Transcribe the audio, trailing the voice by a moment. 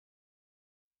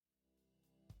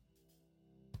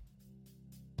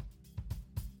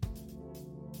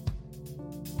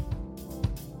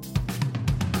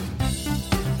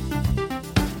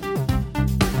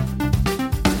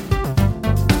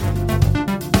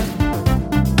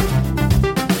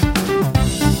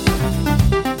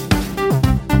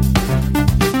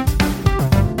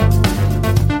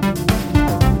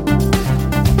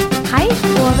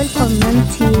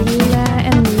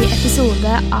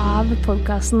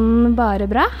podcasten Bare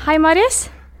Bra. Hei, Marius.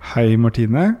 Hei,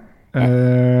 Martine.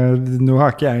 Nå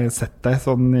har ikke jeg sett deg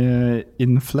sånn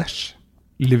in flesh,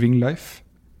 living life,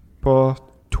 på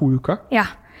 2 uker. Ja.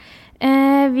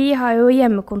 Vi har jo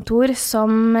hjemmekontor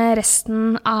som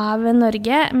resten av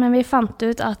Norge, men vi fant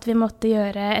ut at vi måtte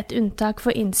gjøre et unntak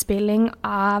for innspilling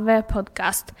av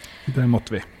podcast. Det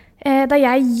måtte vi. Da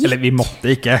jeg gikk... Eller vi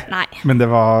måtte ikke, Nei. Men det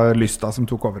var lysta som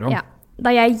tok over om. Ja. Da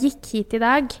jeg gikk hit i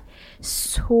dag,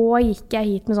 så gikk jeg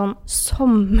hit med sånn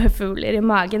sommerfugler i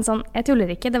magen. Sånn, jeg tuller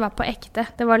ikke, det var på ekte.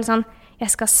 Det var litt sånn, jeg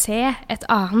skal se et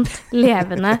annet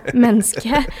levende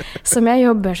menneske som jeg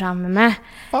jobber sammen med.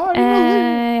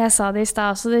 Jeg sa det i sted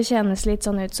også, det kjennes litt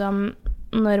sånn ut som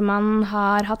når man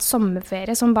har hatt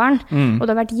sommerferie som barn, og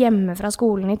du har vært hjemme fra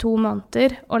skolen i 2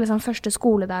 måneder, og liksom første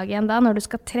skoledag igjen da, når du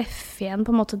skal treffe igjen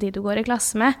på en måte de du går i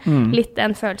klasse med, litt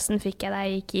den følelsen fikk jeg da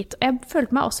jeg gikk hit. Og jeg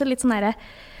følte meg også litt sånn der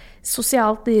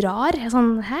sosialt rar.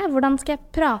 Sånn, hvordan skal jeg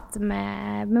prate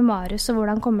med Marius, og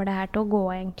hvordan kommer det her til å gå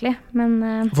egentlig? Men,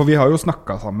 For vi har jo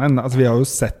snakket sammen, altså vi har jo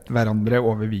sett hverandre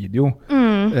over video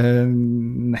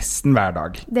nesten hver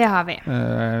dag. Det har vi.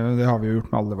 Det har vi jo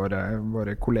gjort med alle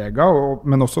våre kollegaer,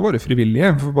 men også våre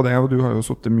frivillige, for både jeg og du har jo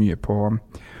suttet mye på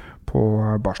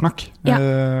Barsnakk i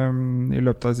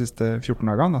løpet av de siste 14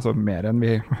 dagene, altså mer enn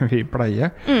vi pleier.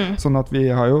 Sånn at vi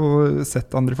har jo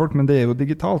sett andre folk, men det er jo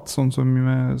digitalt, sånn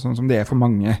som det er for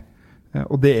mange.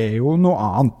 Og det er jo noe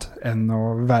annet enn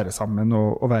å være sammen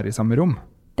og være i samme rom.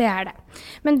 Det er det.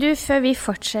 Men du, før vi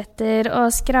fortsetter å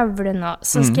skravle nå,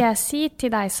 så skal jeg si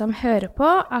til deg som hører på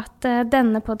at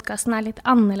denne podcasten er litt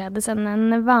annerledes enn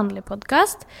en vanlig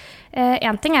podcast.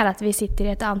 En ting er at vi sitter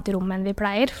i et annet rom enn vi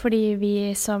pleier, fordi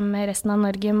vi som resten av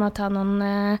Norge må ta noen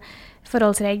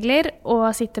forholdsregler og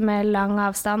sitte med lang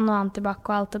avstand og antibac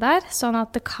og alt det der, sånn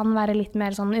at det kan være litt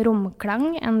mer sånn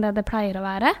romklang enn det pleier å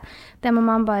være. Det må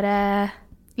man bare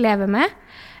leve med.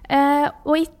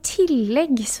 Og i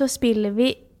tillegg så spiller vi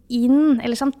inn,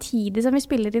 eller samtidig som vi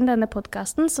spiller inn denne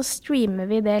podcasten, så streamer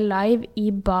vi det live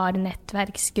i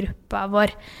barnettverksgruppa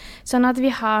vår. Sånn at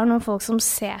vi har noen folk som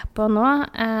ser på nå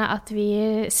at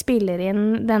vi spiller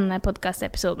inn denne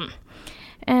podcastepisoden.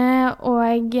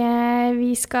 Og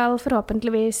vi skal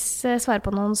forhåpentligvis svare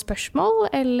på noen spørsmål,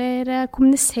 eller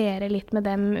kommunisere litt med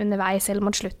dem underveis, eller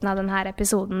mot slutten av denne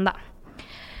episoden da.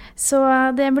 Så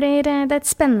det er et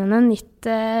spennende nytt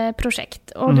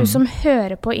prosjekt. Og du som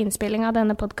hører på innspilling av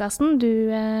denne podcasten, du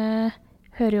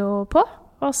hører jo på,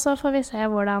 og så får vi se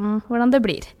hvordan det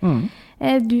blir.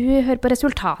 Du hører på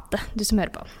resultatet, du som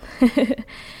hører på.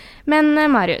 Men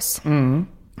Marius,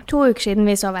 2 uker siden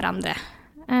vi så hverandre.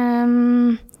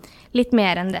 Litt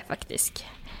mer enn det faktisk.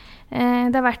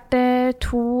 Det har vært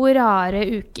 2 rare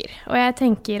uker, og jeg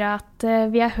tenker at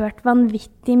vi har hørt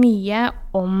vanvittig mye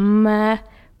om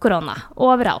korona,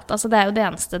 overalt. Altså det er jo det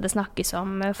eneste det snakkes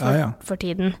om for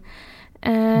tiden.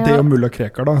 Det er jo mulla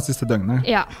Krekar da, siste døgnet.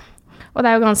 Ja, og det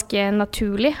er jo ganske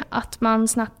naturlig at man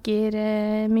snakker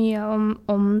mye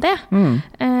om det.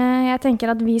 Jeg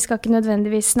tenker at vi skal ikke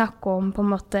nødvendigvis snakke om på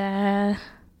en måte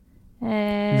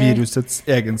virusets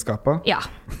egenskaper. Ja,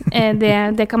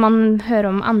 det kan man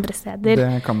høre om andre steder.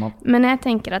 Det kan man. Men jeg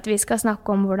tenker at vi skal snakke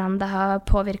om hvordan det har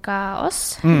påvirket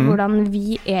oss, hvordan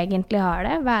vi egentlig har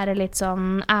det, være litt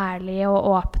sånn ærlige og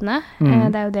åpne.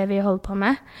 Det er jo det vi holder på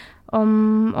med.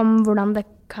 Om hvordan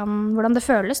det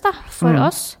føles da, for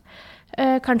oss.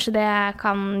 Kanskje det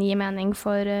kan gi mening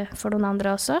for noen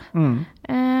andre også.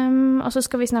 Og så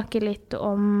skal vi snakke litt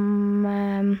om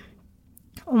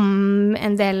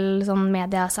en del sånn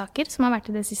mediasaker som har vært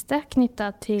i det siste,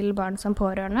 knyttet til barn som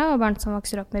pårørende og barn som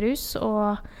vokser opp med rus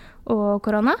og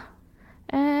korona.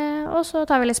 Og så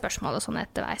tar vi litt spørsmål og sånn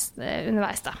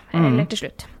underveis da, eller til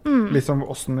slutt. Litt som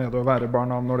hvordan er det å være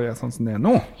barn av når det er sånn som det er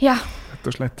nå,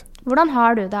 rett og slett. Hvordan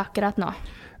har du det akkurat nå?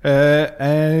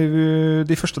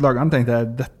 De første dagene tenkte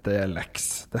jeg, dette er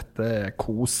leks, dette er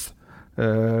kos.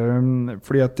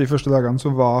 Fordi at de første dagene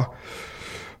så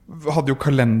hadde jo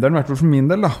kalenderen, i hvert fall for min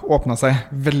del, åpnet seg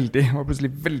veldig, og plutselig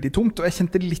veldig tomt, og jeg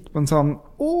kjente litt på en sånn,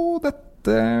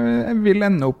 dette vil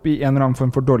ende opp i en eller annen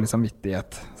form for dårlig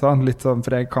samvittighet. Litt sånn,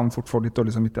 for jeg kan fort få litt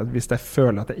dårlig samvittighet hvis jeg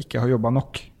føler at jeg ikke har jobbet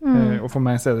nok. Og for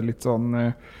meg så er det litt sånn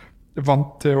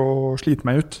vant til å slite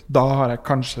meg ut. Da har jeg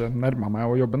kanskje nærmet meg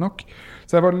å jobbe nok.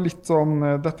 Så jeg var litt sånn,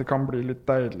 dette kan bli litt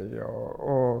deilig,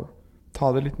 og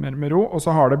ta det litt mer med ro, og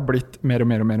så har det blitt mer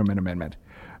og mer.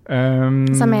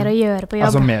 Så mer å gjøre på jobb.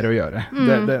 Altså mer å gjøre.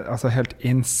 Det er altså helt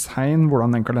insane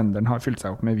hvordan den kalenderen har fylt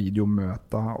seg opp med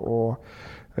videomøter og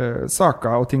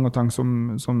saker og ting og tang som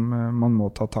man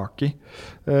må ta tak i.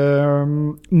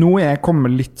 Nå er jeg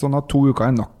kommet litt sånn at 2 uker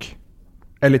er nok.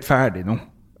 Jeg er litt ferdig nå.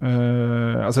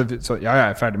 Så jeg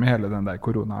er ferdig med hele den der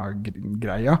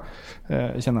koronagreia.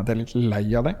 Jeg kjenner at jeg er litt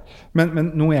lei av det.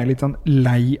 Men nå er jeg litt sånn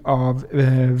lei av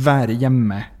være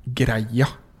hjemme-greia.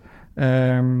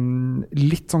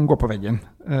 Litt sånn gå på veggen.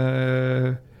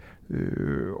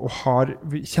 Og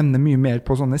kjenner mye mer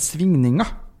på sånne svingninger.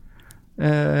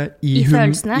 I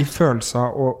følelsene? I følelser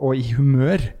og i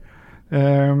humør.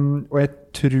 Og jeg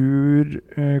tror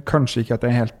kanskje ikke at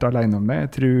jeg er helt alene om det.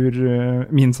 Jeg tror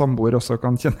min samboer også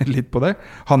kan kjenne litt på det.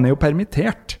 Han er jo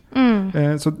permittert.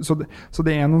 Så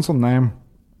det er noen sånne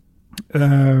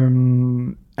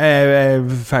jeg er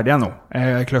ferdig nå. Jeg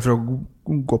er klar for å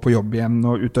gå på jobb igjen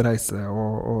og ut og reise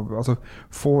og altså,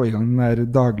 få i gang den der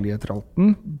daglige tralten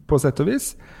på sett og vis.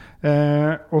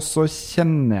 Og så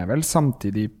kjenner jeg vel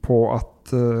samtidig på at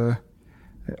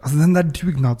altså den der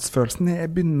dugnadsfølelsen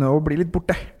begynner å bli litt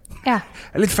borte. Ja.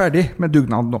 Jeg er litt ferdig med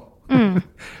dugnad nå.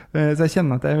 Så jeg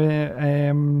kjenner at jeg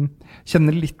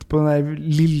kjenner litt på den der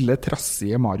lille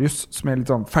trassige Marius som er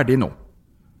litt sånn ferdig nå.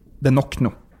 Det er nok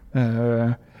nå.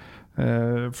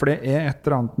 For det er et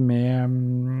eller annet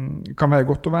med kan være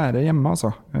godt å være hjemme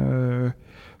altså.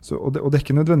 Og det er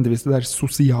ikke nødvendigvis det der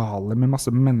sosiale med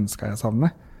masse mennesker jeg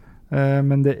savner,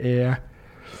 men det er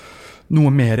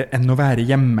noe mer enn å være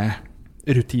hjemme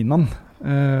rutinene.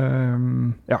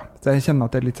 Så jeg kjenner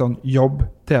at det er litt sånn jobb,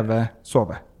 TV,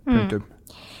 sove, punktum.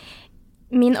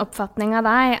 Min oppfatning av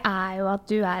deg er jo at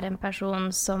du er en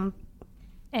person som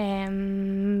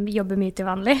jobber mye til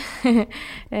vanlig.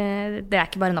 Det er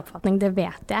ikke bare en oppfatning, det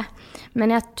vet jeg.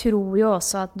 Men jeg tror jo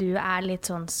også at du er litt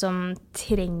sånn som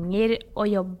trenger å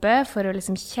jobbe for å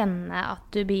liksom kjenne at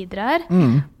du bidrar.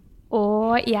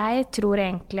 Og jeg tror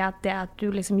egentlig at det at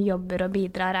du liksom jobber og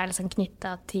bidrar er liksom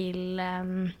knyttet til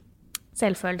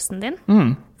selvfølelsen din.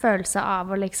 Følelse av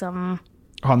å liksom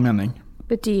ha en mening.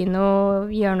 Bety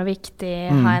noe, gjøre noe viktig,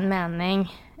 ha en mening.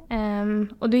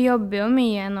 Og du jobber jo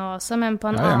mye nå også, men på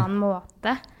en annen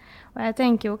måte. Og jeg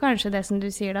tenker jo kanskje det som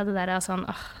du sier da, det der er sånn,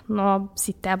 nå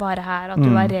sitter jeg bare her, at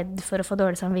du er redd for å få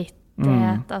dårlig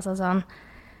samvittighet, altså sånn.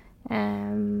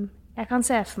 Jeg kan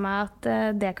se for meg at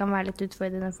det kan være litt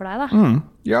utfordrende for deg da.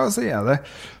 Ja, så er det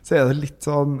litt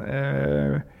sånn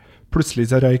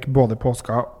plutselig så røyk både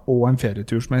påska og en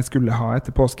ferietur som jeg skulle ha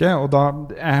etter påske, og da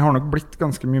jeg har nok blitt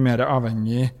ganske mye mer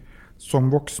avhengig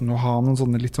som voksen å ha noen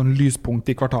sånne litt sånn lyspunkt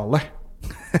i kvartalet.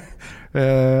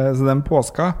 Så den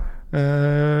påska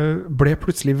ble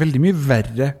plutselig veldig mye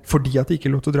verre fordi at det ikke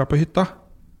er lov til å dra på hytta.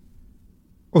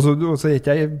 Og så er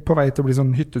ikke jeg på vei til å bli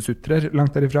sånn hyttesutrer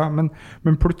langt derifra,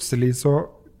 men plutselig så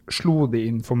slo det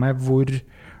inn for meg hvordan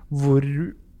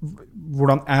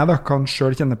jeg da kan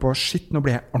selv kjenne på, shit, nå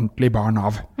blir jeg ordentlig barn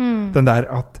av. Den der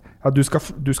at du skal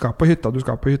på hytta,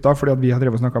 fordi at vi har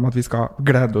drevet og snakket om at vi skal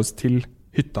glede oss til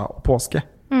hytta og påske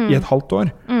i et halvt år.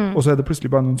 Og så er det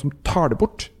plutselig bare noen som tar det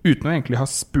bort, uten å egentlig ha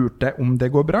spurt deg om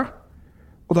det går bra.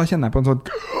 Og da kjenner jeg på en sånn,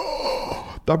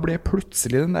 da ble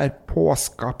plutselig den der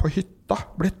påska på hytta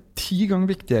ble 10 ganger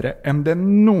viktigere enn det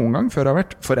noen gang før har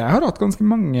vært. For jeg har hatt ganske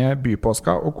mange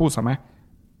bypåsker og koset meg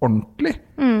ordentlig.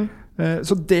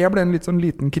 Så det ble en litt sånn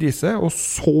liten krise, og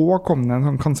så kom det en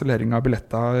sånn kansellering av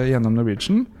billetter gjennom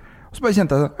Norwegian. Og så bare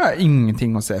kjente jeg at det er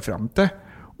ingenting å se frem til.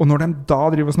 Og når de da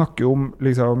driver og snakker om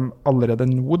liksom, allerede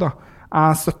nå da,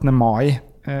 er 17. mai,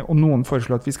 og noen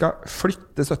foreslår at vi skal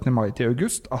flytte 17. mai til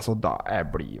august, altså da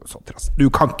blir jo så trass. Du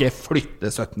kan ikke flytte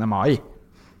 17. mai.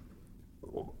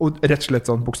 Og rett og slett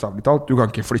sånn bokstavlig talt, du kan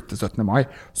ikke flytte 17. mai.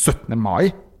 17.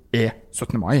 mai er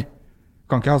 17. mai. Du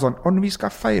kan ikke ha sånn, vi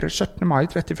skal feire 17. mai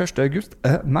 31. august.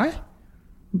 Nei,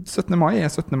 17. mai er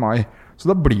 17. mai. Så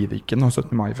da blir det ikke noe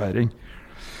 17. mai-feiring.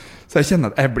 Så jeg kjenner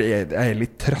at jeg er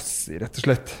litt trassig, rett og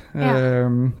slett. Ja.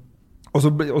 Og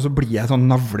så blir jeg sånn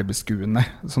navlebeskuende,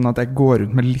 sånn at jeg går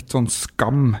rundt med litt sånn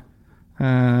skam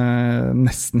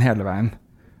nesten hele veien.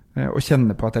 Og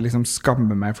kjenner på at jeg liksom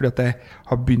skammer meg, fordi at jeg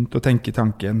har begynt å tenke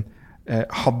tanken,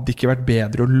 hadde det ikke vært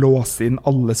bedre å låse inn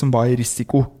alle som var i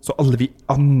risiko, så alle vi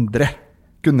andre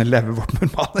kunne leve vårt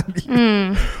normale liv.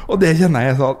 Og det kjenner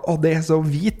jeg sånn, det er så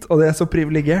hvit, og det er så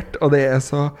privilegert, og det er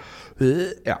så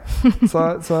ja.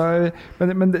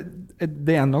 Men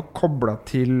det er nok koblet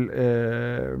til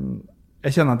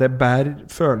jeg kjenner at jeg bærer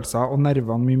følelser og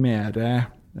nervene mye mer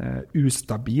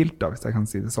ustabilt da, hvis jeg kan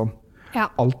si det sånn. Ja.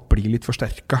 Alt blir litt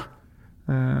forsterket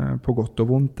på godt og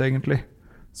vondt egentlig.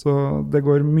 Så det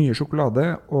går mye sjokolade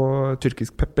og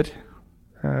tyrkisk pepper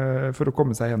for å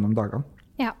komme seg gjennom dagene.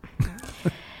 Ja.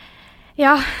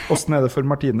 Ja. Hvordan er det for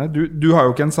Martine? Du har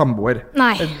jo ikke en samboer.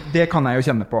 Nei. Det kan jeg jo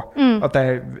kjenne på. At jeg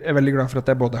er veldig glad for at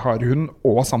jeg både har hund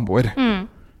og samboer.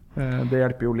 Det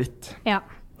hjelper jo litt. Ja.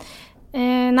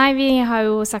 Nei, vi har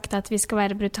jo sagt at vi skal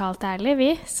være brutalt ærlige,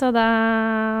 vi. Så da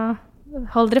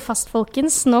hold dere fast,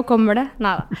 folkens, nå kommer det.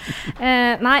 Neida.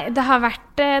 Nei, det har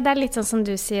vært, det litt sånn som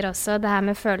du sier også, det her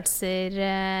med følelser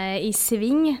i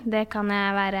sving, det kan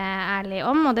jeg være ærlig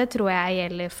om, og det tror jeg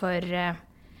gjelder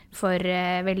for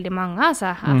veldig mange,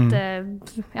 altså.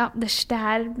 At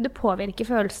det påvirker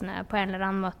følelsene på en eller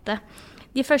annen måte.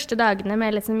 De første dagene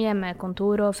med liksom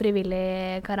hjemmekontor og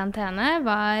frivillig karantene,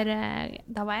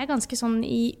 da var jeg ganske sånn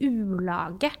i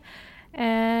ulage.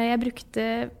 Jeg brukte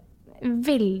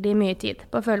veldig mye tid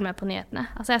på å følge med på nyhetene.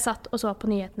 Altså jeg satt og så på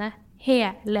nyhetene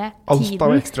hele tiden. Alt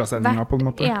av ekstrasendinger på en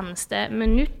måte. Hvert eneste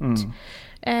minutt.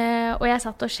 Og jeg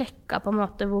satt og sjekket på en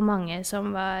måte hvor mange som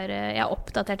var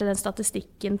oppdaterte den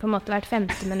statistikken på en måte hvert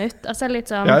 5. minutt. Altså litt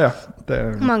sånn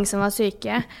mange som var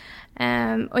syke.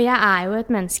 Og jeg jo et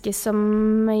menneske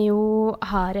som jo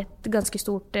har et ganske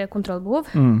stort kontrollbehov.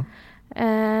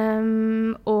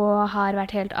 Og har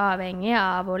vært helt avhengig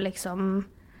av å liksom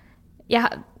jeg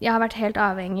har vært helt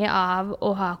avhengig av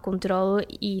å ha kontroll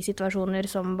i situasjoner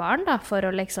som barn da, for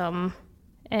å liksom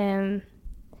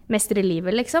mestre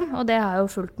livet liksom, og det har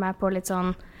jo fulgt meg på litt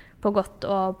sånn på godt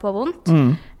og på vondt.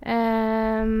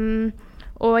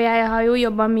 Og jeg har jo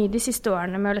jobbet mye de siste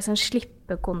årene med å liksom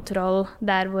slippe kontroll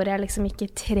der hvor jeg liksom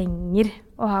ikke trenger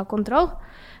å ha kontroll.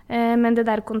 Men det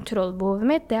der kontrollbehovet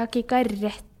mitt, det har kikket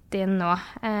rett inn nå.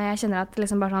 Jeg kjenner at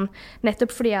liksom bare sånn,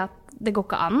 nettopp fordi at det går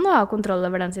ikke an å ha kontroll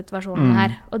over den situasjonen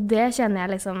her. Og det kjenner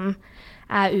jeg liksom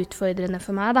utfordrende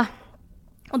for meg da.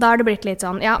 Og da har det blitt litt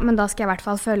sånn, ja, men da skal jeg i hvert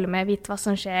fall følge med, vite hva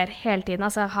som skjer hele tiden.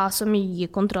 Altså ha så mye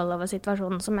kontroll over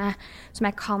situasjonen som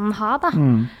jeg kan ha da.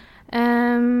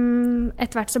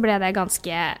 Etter hvert så ble det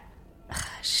ganske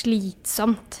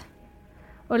slitsomt.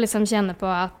 Å liksom kjenne på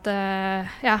at,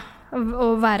 å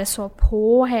være så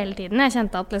på hele tiden. Jeg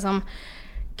kjente at liksom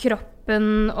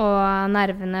kroppen og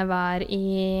nervene var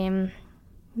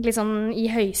liksom i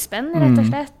høyspenn, rett og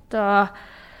slett. Og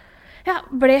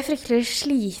ble fryktelig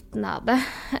sliten av det.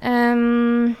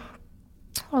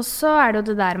 Og så det jo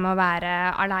det der med å være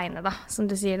alene, da. Som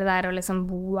du sier, det der å liksom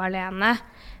bo alene.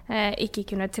 Ikke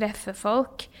kunne treffe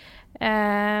folk.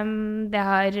 Det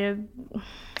har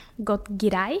gått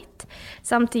greit.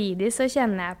 Samtidig så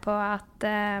kjenner jeg på at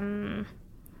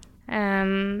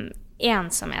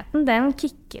ensomheten, den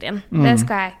kicker inn. Det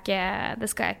skal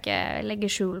jeg ikke legge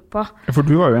skjul på. For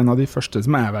du var jo en av de første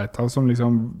som jeg vet av, som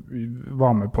liksom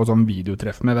var med på sånn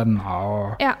videotreff med venner.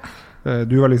 Og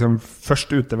du var liksom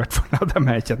først ute, i hvert fall av dem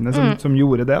jeg kjenner, som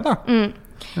gjorde det da.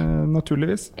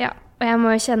 Naturligvis. Ja, og jeg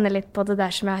må jo kjenne litt på det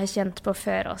der som jeg har kjent på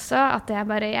før også, at jeg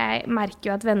merker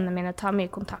jo at vennene mine tar mye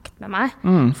kontakt med meg,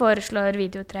 foreslår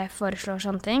videotreff, foreslår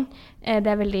sånne ting.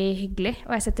 Det veldig hyggelig,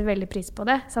 og jeg setter veldig pris på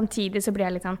det. Samtidig så blir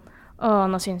jeg litt sånn,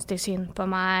 nå synes de synd på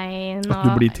meg. At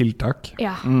du blir tiltak?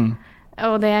 Ja,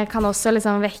 og det kan også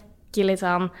liksom vekke litt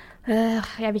sånn,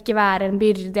 jeg vil ikke være en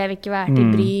byrde, jeg vil ikke være til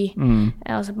bry,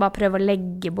 og så bare prøve å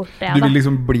legge bort det. Du vil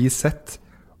liksom bli sett,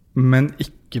 men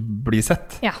ikke bli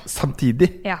sett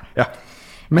samtidig. Ja.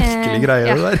 Merkelig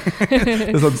greie det der.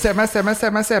 Det sånn, se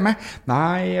meg.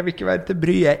 Nei, jeg vil ikke være til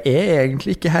bry. Jeg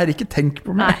egentlig ikke her, ikke tenk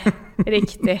på meg. Nei,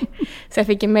 riktig. Så jeg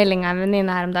fikk en melding av en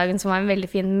venninne her om dagen, som var en veldig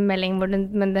fin melding,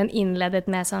 men den innledet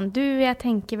med sånn, jeg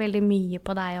tenker veldig mye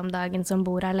på deg om dagen som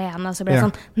bor alene. Og så ble det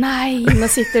sånn, nei, nå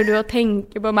sitter du og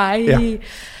tenker på meg.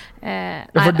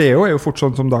 For det jo fort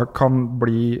sånn som da kan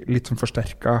bli litt sånn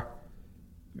forsterket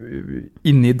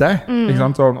inni deg, ikke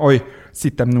sant? Sånn, oi,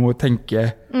 sitter de nå og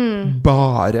tenker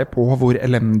bare på hvor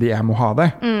elendig jeg må ha det.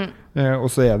 Og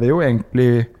så det jo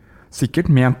egentlig sikkert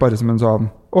ment bare som en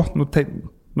sånn,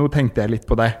 nå tenkte jeg litt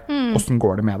på deg. Hvordan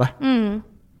går det med deg?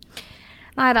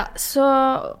 Neida,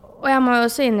 og jeg må jo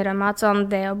også innrømme at sånn,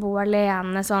 det å bo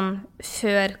alene sånn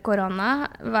før korona,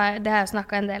 det har jeg jo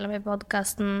snakket en del om i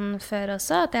podcasten før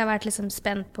også, at jeg har vært liksom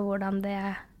spent på hvordan det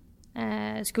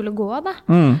skulle gå da.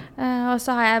 Og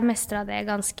så har jeg mestret det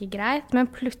ganske greit, men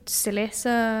plutselig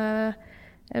så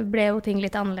ble jo ting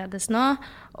litt annerledes nå,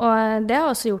 og det har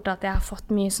også gjort at jeg har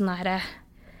fått mye sånne her,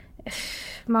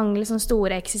 mange liksom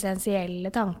store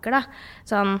eksistensielle tanker da,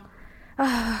 sånn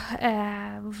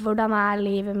hvordan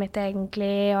livet mitt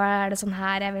egentlig, og det sånn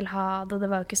her jeg vil ha det, det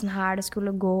var jo ikke sånn her det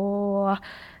skulle gå,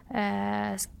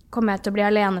 kommer jeg til å bli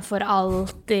alene for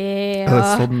alltid. Det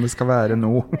sånn det skal være nå.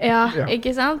 Ja,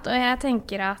 ikke sant? Og jeg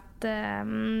tenker at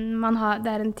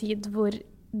det en tid hvor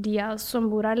de som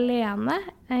bor alene,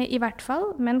 i hvert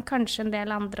fall, men kanskje en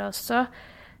del andre også,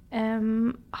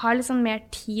 har liksom mer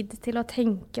tid til å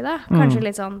tenke da. Kanskje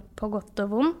litt sånn på godt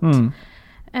og vondt.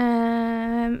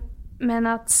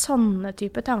 Men at sånne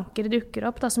type tanker dukker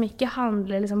opp, da, som ikke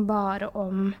handler liksom bare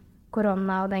om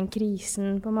korona og den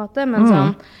krisen på en måte, men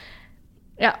sånn,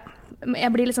 jeg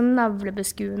blir liksom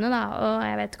navlebeskuende da, og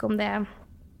jeg vet ikke om det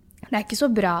det ikke så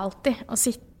bra alltid å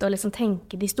sitte og liksom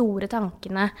tenke de store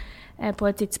tankene på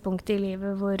et tidspunkt i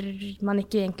livet hvor man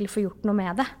ikke egentlig får gjort noe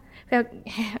med det. For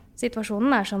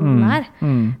situasjonen som den er.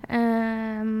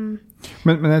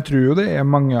 Men jeg tror jo det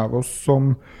mange av oss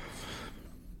som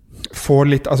får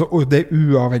litt, altså, og det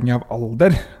uavhengig av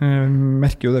alder.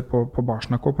 Merker jo det på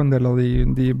Barsnakk og på en del av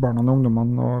de barna og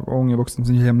ungdommene og unge voksne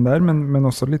som kommer der, men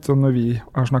også litt sånn når vi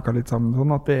har snakket litt sammen,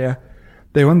 sånn at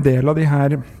det er jo en del av de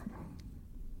her,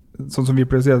 sånn som vi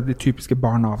pleier å si, de typiske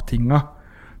barna-av-tinga,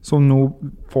 som nå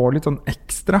får litt sånn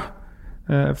ekstra,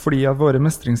 fordi at våre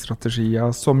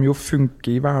mestringsstrategier, som jo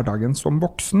funker i hverdagen som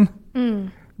voksen,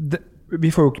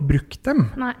 vi får jo ikke brukt dem.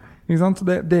 Nei. Ikke sant?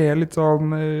 Det litt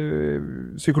sånn,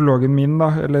 psykologen min da,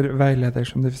 eller veileder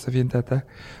som det så fint heter,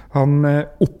 han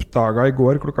oppdaget i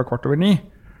går 9:15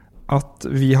 at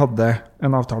vi hadde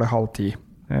en avtale 9:30.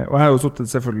 Og jeg har jo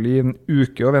suttet selvfølgelig i en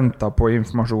uke og ventet på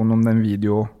informasjon om den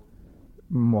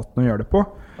videomåten å gjøre det på.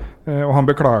 Og han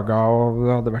beklaget, og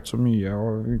det hadde vært så mye,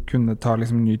 og kunne ta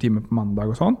liksom en ny time på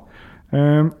mandag og sånn.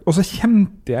 Og så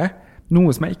kjente jeg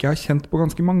noe som jeg ikke har kjent på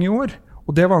ganske mange år.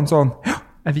 Og det var en sånn, ja,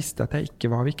 jeg visste at jeg ikke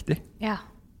var viktig. Ja.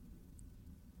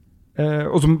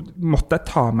 Og så måtte jeg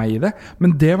ta meg i det.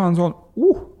 Men det var en sånn,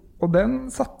 og den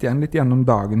satt igjen litt gjennom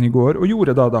dagen i går, og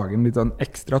gjorde da dagen litt sånn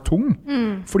ekstra tung.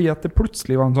 Fordi at det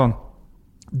plutselig var en sånn,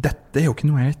 dette jo ikke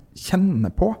noe jeg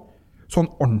kjenner på. Sånn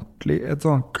ordentlig, et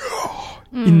sånn,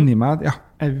 inni meg, ja,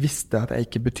 jeg visste at jeg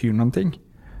ikke betyr noen ting.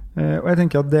 Og jeg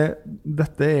tenker at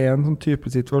dette en sånn type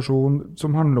situasjon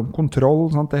som handler om kontroll,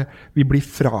 sånn at vi blir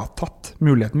fratatt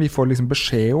muligheten, vi får liksom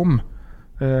beskjed om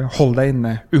hold deg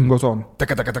inne, unngå sånn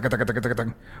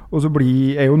og så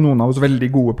jo noen av oss veldig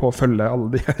gode på å følge alle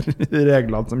de her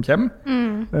reglene som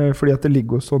kommer, fordi at det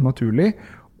ligger oss så naturlig,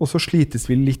 og så slites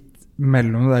vi litt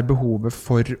mellom det der behovet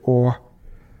for å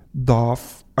da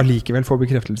allikevel få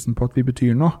bekreftelsen på at vi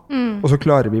betyr noe, og så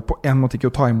klarer vi på en måte ikke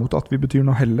å ta imot at vi betyr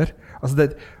noe heller. Altså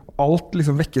alt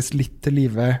liksom vekkes litt til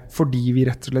livet fordi vi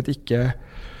rett og slett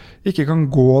ikke kan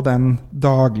gå den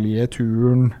daglige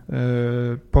turen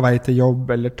på vei til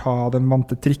jobb, eller ta den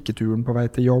vante trikketuren på vei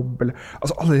til jobb, eller,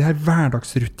 altså alle de her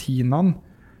hverdagsrutinene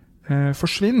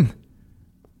forsvinner.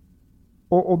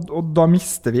 Og da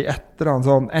mister vi et eller annet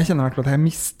sånn, jeg kjenner virkelig at jeg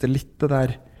mister litt det der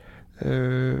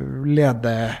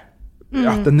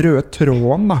den røde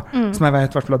tråden da, som jeg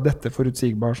vet i hvert fall at dette er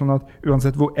forutsigbar, sånn at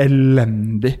uansett hvor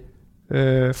elendig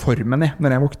formen når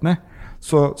jeg våkner,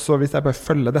 så hvis jeg bare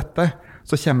følger dette,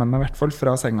 så kommer jeg meg i hvert fall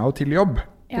fra senga og til jobb,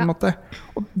 på en måte.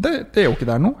 Og det jo ikke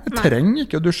der nå. Jeg trenger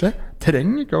ikke å dusje,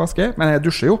 trenger ikke å vaske, men jeg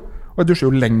dusjer jo, og jeg dusjer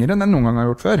jo lenger enn jeg noen gang har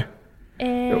gjort før.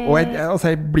 Og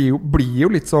jeg blir jo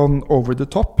litt sånn over the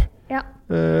top. Ja.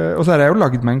 Og så har jeg jo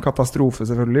laget meg en katastrofe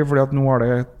selvfølgelig, fordi at nå har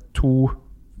det 2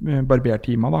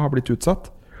 barbertimer da, har blitt utsatt.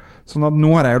 Sånn at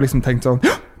nå har jeg jo liksom tenkt sånn,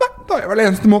 da vel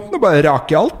eneste måten å bare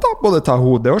rake alt da, både ta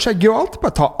hodet og skjegget og alt,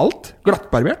 bare ta alt,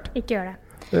 glattbarbert. Ikke gjør det.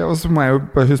 Og så må jeg jo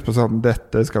bare huske på sånn,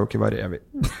 dette skal jo ikke være evig.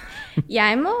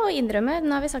 Jeg må innrømme,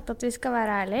 nå har vi sagt at vi skal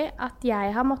være ærlige, at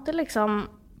jeg har måttet liksom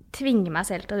tvinge meg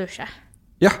selv til å dusje.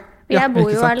 Ja, jeg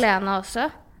bor jo alene også,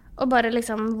 og bare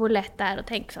liksom hvor lett det å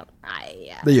tenke sånn,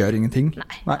 nei. Det gjør ingenting.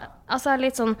 Nei. Altså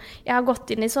litt sånn, jeg har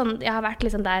gått inn i sånn, jeg har vært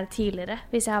liksom der tidligere,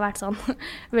 hvis jeg har vært sånn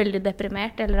veldig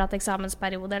deprimert, eller hatt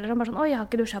eksamensperiode, eller sånn, bare sånn, jeg har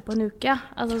ikke dusjet på en uke, ja.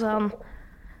 Altså sånn,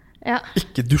 ja.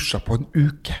 Ikke dusjet på en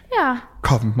uke? Ja.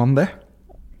 Kan man det?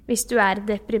 Hvis du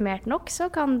deprimert nok, så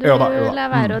kan du jo da. La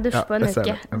være å dusje på en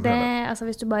uke. Det.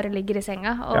 Hvis du bare ligger i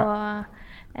senga, og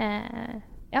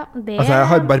det... Altså, jeg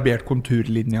har barbert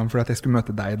konturlinjene for at jeg skulle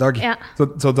møte deg i dag. Ja.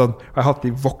 Så jeg har hatt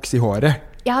litt voks i håret.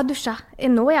 Jeg har dusjet.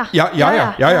 Nå, ja. Ja.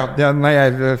 Nei,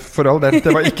 for all del.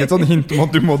 Det var ikke et sånn hint om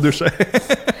at du må dusje.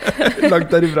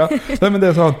 Langt derifra. Nei, men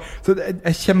det sånn. Så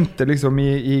jeg kjente liksom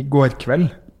i går kveld,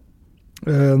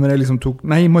 når jeg liksom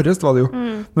i morges var det jo,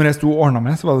 når jeg sto og ordnet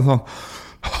meg, så var det sånn,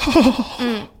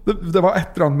 det var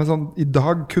et eller annet med sånn, i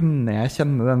dag kunne jeg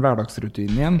kjenne den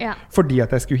hverdagsrutinen igjen, fordi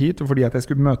at jeg skulle hit, og fordi at jeg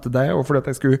skulle møte deg, og fordi at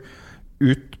jeg skulle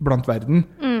ut blant verden,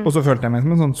 og så følte jeg meg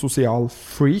som en sånn sosial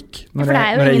freak når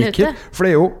jeg gikk hit, for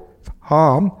det jo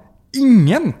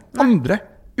ingen andre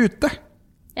ute.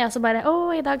 Ja, så bare,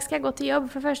 i dag skal jeg gå til jobb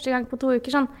for første gang på 2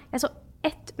 uker, sånn, jeg så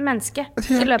ett menneske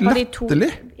i løpet av de 2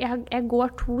 jeg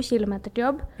går 2 kilometer til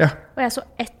jobb, og jeg så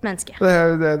ett menneske. Det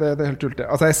er helt tullete.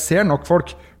 Altså, jeg ser nok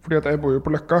folk, fordi at jeg bor jo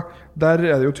på Løkka, der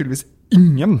er det jo tydeligvis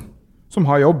ingen som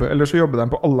har jobb, eller så jobber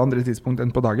de på alle andre tidspunkt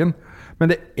enn på dagen.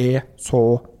 Men det er så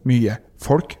mye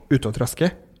folk ute og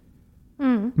trasker,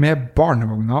 med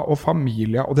barnevogner og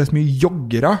familier, og det er så mye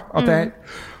joggere, at jeg...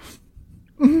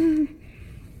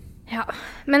 Ja,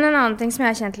 men en annen ting som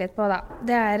jeg har kjent litt på da,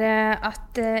 det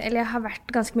at jeg har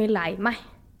vært ganske mye lei meg.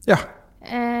 Ja.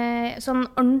 sånn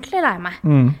ordentlig lei meg.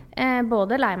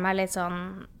 Både lei meg litt sånn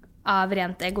av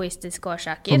rent egoistiske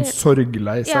årsaker. Sånn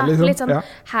sorglei seg, liksom. Litt sånn,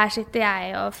 her sitter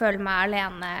jeg og føler meg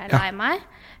alene lei meg.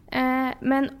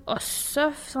 Men også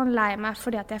sånn lei meg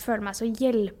fordi at jeg føler meg så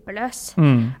hjelpeløs.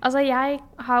 Altså, jeg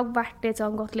har vært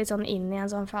gått litt sånn inn i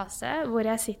en sånn fase hvor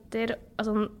jeg sitter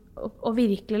og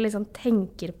virkelig liksom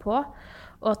tenker på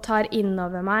og tar inn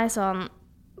over meg sånn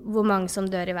hvor mange som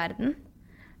dør i verden.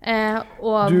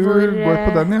 Og går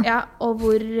på den, og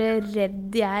hvor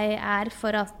redd jeg er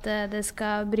for at det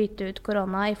skal bryte ut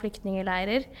korona i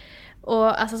flyktningeleirer.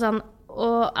 Og,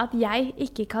 og at jeg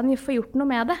ikke kan få gjort noe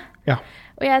med det. Ja.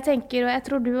 Og jeg tenker, og jeg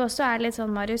tror du også er litt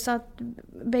sånn, Marius, at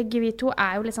begge vi to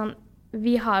er jo litt sånn,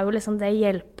 vi har jo liksom det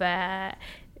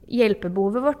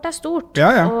hjelpebehovet vårt er stort.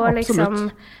 Og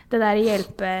liksom det der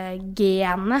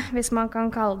hjelpegenet, hvis man kan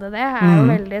kalle det, er jo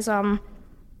veldig sånn,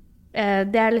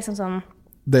 det er liksom sånn,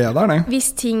 det. Hvis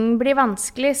ting blir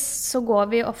vanskelig, så går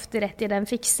vi ofte rett i den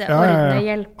fikse, ordne,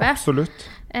 hjelpe. Absolutt.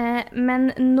 Men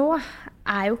nå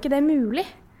er jo ikke det mulig.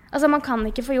 Altså, man kan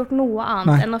ikke få gjort noe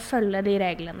annet enn å følge de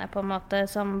reglene på en måte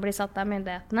som blir satt av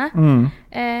myndighetene.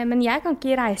 Men jeg kan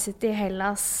ikke reise til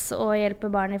Hellas og hjelpe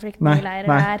barn i flyktningleirer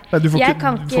der. Du får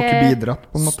ikke bidratt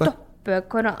på en måte. Stoppe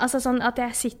korona. Altså sånn at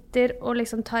jeg sitter og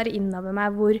liksom tar inn over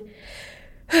meg hvor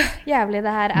jævlig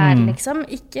det her er, liksom.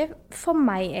 Ikke for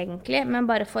meg egentlig, men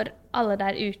bare for alle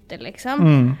der ute, liksom.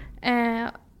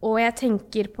 Og jeg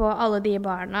tenker på alle de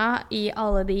barna i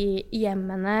alle de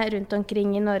hjemmene rundt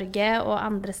omkring i Norge og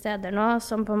andre steder nå,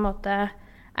 som på en måte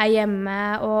er hjemme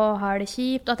og har det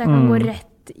kjipt, og at jeg kan gå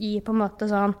rett i på en måte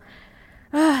sånn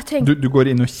du går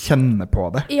inn og kjenner på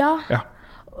det? Ja.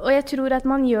 Og jeg tror at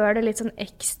man gjør det litt sånn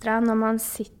ekstra når man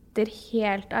sitter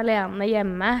helt alene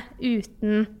hjemme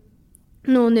uten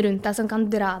noen rundt deg som kan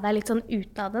dra deg litt sånn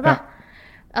ut av det, da.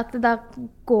 At da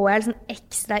går jeg liksom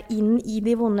ekstra inn i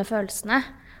de vonde følelsene.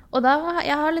 Og da,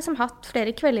 jeg har liksom hatt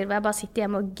flere kvelder hvor jeg bare sitter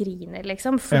hjemme og griner,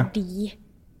 liksom, fordi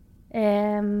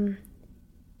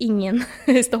ingen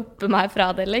stopper meg fra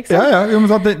det, liksom. Jo,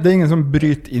 men det er ingen som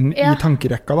bryter inn i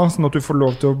tankerekka, da, sånn at du får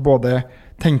lov til å både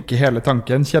tenke hele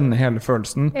tanken, kjenne hele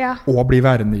følelsen, og bli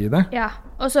værende i det. Ja,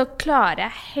 og så klarer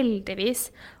jeg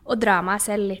heldigvis å dra meg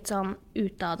selv litt sånn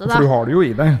ut av det, da. For du har det jo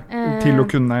i deg, til å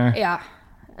kunne...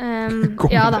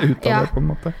 komme deg ut av det, på en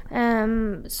måte.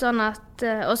 Sånn at,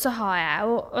 og så har jeg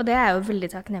jo, og det er jeg jo veldig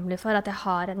takknemlig for, at jeg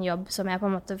har en jobb som jeg på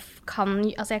en måte kan,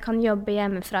 altså jeg kan jobbe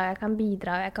hjemmefra, jeg kan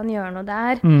bidra, og jeg kan gjøre noe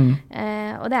der.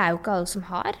 Og det er jo ikke alle som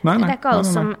har. Det er ikke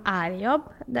alle som er i jobb,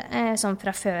 sånn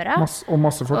fra før av. Og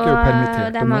masse folk er jo permittert.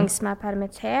 Og det er mange som er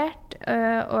permittert,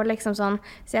 og liksom sånn,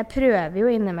 så jeg prøver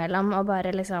jo innimellom å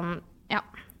bare liksom,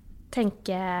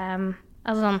 tenke,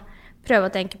 altså sånn, prøve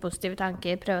å tenke positive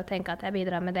tanker, prøve å tenke at jeg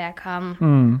bidrar med det jeg kan.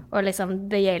 Og liksom,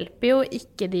 det hjelper jo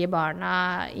ikke de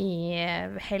barna i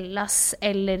Hellas,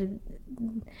 eller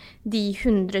de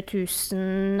 100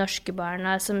 000 norske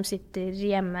barna som sitter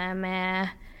hjemme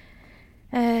med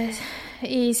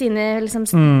i sine, liksom,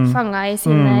 fanget i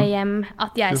sine hjem,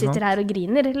 at jeg sitter her og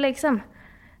griner, liksom.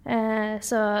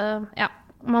 Så,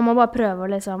 man må bare prøve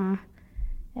å liksom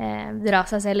dra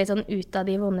seg selv litt sånn ut av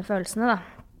de vonde følelsene, da.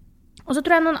 Og så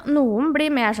tror jeg noen blir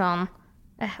mer sånn,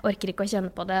 orker ikke å kjenne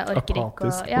på det, orker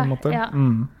apatisk, ikke å... på en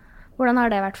måte. Hvordan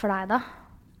har det vært for deg da?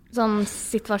 Sånn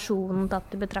situasjonen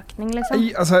tatt i betraktning, liksom?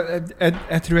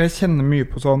 Jeg tror jeg kjenner mye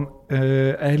på sånn,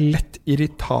 jeg er lett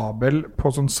irritabel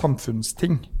på sånn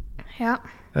samfunnsting.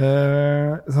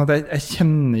 Sånn at jeg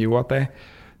kjenner jo at jeg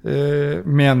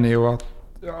mener jo at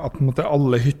på en måte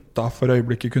alle hytta for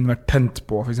øyeblikket kunne vært tent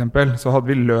på, for eksempel, så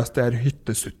hadde vi løst det her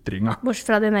hyttesuttringa.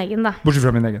 Bortsett fra din egen, da. Bortsett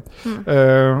fra min egen.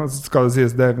 Så skal det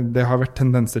sies, det har vært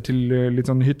tendenser til litt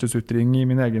sånn hyttesutring i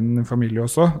min egen familie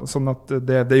også, sånn at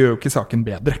det gjør jo ikke saken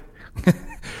bedre.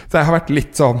 Så jeg har vært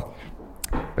litt sånn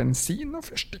bensin og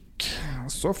fyrstikk,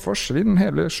 og så forsvinner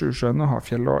hele Sjusjøen og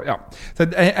Hafjell, og Så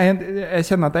jeg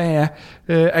kjenner at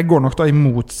jeg går nok da i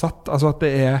motsatt, altså at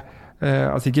det er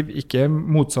altså ikke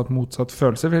motsatt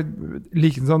følelse, for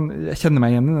jeg kjenner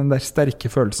meg igjen i den der sterke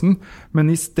følelsen,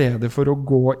 men i stedet for å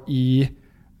gå i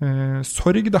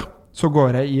sorg da, så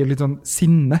går jeg i litt sånn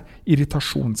sinne,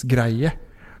 irritasjonsgreie.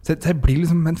 Så jeg blir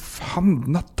liksom, men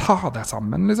faen, ta deg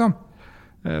sammen, liksom.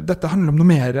 Dette handler om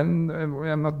noe mer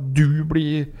enn at du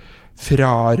blir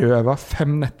frarøvet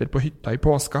 5 netter på hytta i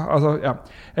påska. Altså,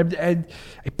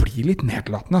 jeg blir litt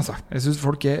nedlatende, altså. Jeg synes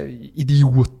folk er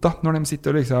idioter når de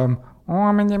sitter og liksom,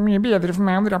 men det er mye bedre for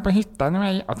meg å dra på hytta enn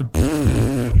meg. Altså,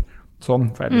 sånn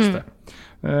får jeg lyst til.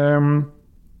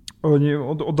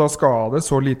 Og da skal det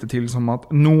så lite til som at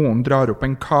noen drar opp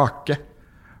en kake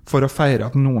for å feire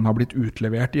at noen har blitt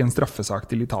utlevert i en straffesak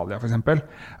til Italia, for eksempel.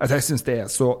 Altså, jeg synes det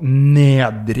så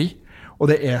nedrig, og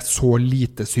det så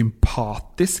lite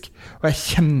sympatisk, og jeg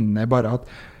kjenner bare at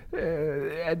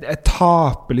jeg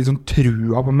taper liksom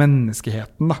trua på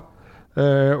menneskeheten, da.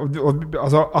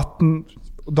 Altså,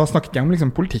 da snakket jeg om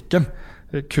liksom politikken.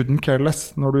 Couldn't care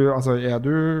less. Når altså,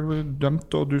 du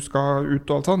dømt og du skal ut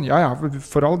og alt sånn? Ja,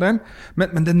 for all del.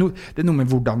 Men det noe med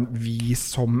hvordan vi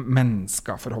som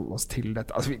mennesker forholder oss til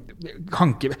dette. Altså, vi kan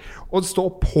ikke å stå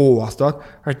og påstå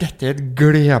at dette et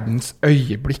gledens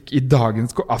øyeblikk i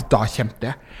dagens da kjente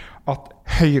jeg at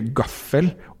høygaffel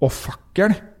og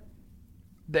fakkel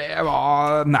det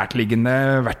var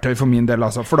nærtliggende verktøy for min del,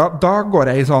 altså. For da går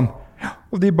jeg i sånn,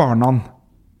 og de barna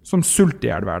som sulter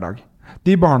ihjel hver dag,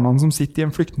 de barna som sitter i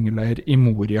en flyktningeleir i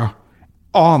Moria,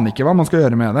 aner ikke hva man skal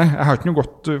gjøre med det. Jeg har ikke noe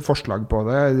godt forslag på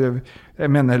det.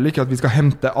 Jeg mener heller ikke at vi skal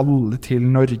hente alle til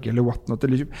Norge eller whatnot.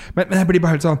 Men jeg blir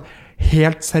bare helt sånn,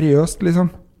 helt seriøst,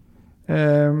 liksom.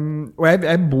 Og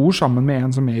jeg bor sammen med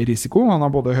en som i risiko. Han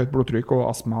har både høyt blodtrykk og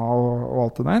astma og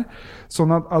alt det der.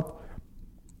 Sånn at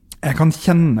jeg kan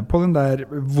kjenne på den der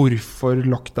hvorfor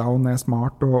lockdown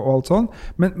smart og alt sånn.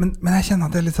 Men jeg kjenner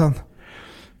at det litt sånn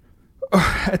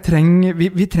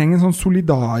vi trenger en sånn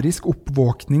solidarisk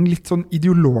oppvåkning, litt sånn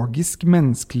ideologisk,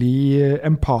 menneskelig,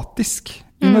 empatisk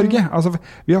i Norge. Altså,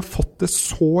 vi har fått det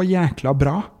så jækla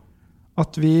bra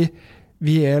at vi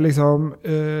liksom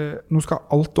nå skal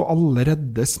alt og alle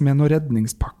reddes med noen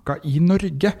redningspakker i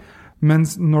Norge,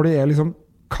 mens når det liksom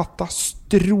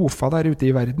katastrofer der ute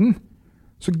i verden,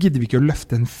 så gidder vi ikke å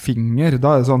løfte en finger.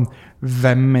 Da det sånn,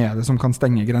 hvem det som kan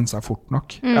stenge grensa fort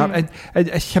nok?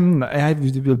 Jeg kjenner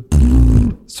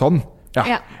sånn.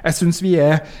 Ja. Jeg synes vi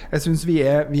er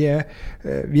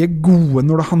gode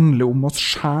når det handler om oss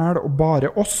selv og bare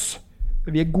oss.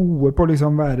 Vi gode på å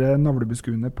liksom være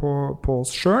navlebeskuende på oss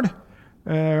selv.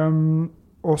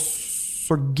 Og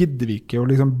så gidder vi ikke å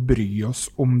liksom bry oss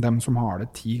om dem som har det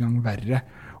 10 ganger verre.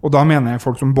 Og da mener jeg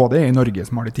folk som både i Norge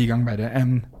som har det 10 ganger verre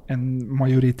enn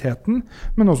majoriteten,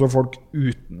 men også folk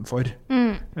utenfor.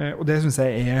 Og det synes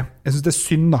jeg synes det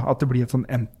synd da, at det blir et sånn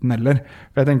enten eller.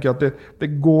 For jeg tenker at det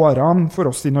går an for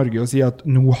oss i Norge å si at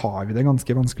nå har vi det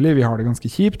ganske vanskelig, vi har det ganske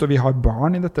kjipt, og vi har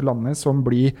barn i dette landet som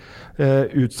blir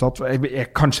utsatt, jeg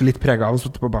kanskje litt preget av å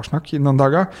sitte på barsnakk i noen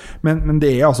dager, men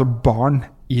det altså barn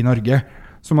i Norge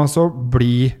som altså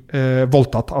blir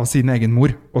voldtatt av sin egen mor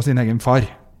og sin egen far.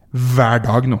 Hver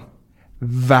dag nå.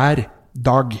 Hver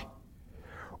dag.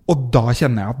 Og da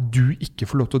kjenner jeg at du ikke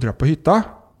får lov til å dra på hytta.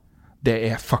 Det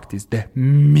faktisk det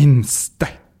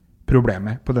minste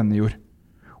problemet på denne jord.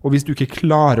 Og hvis du ikke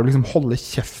klarer å liksom holde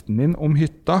kjeften din om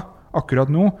hytta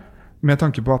akkurat nå, med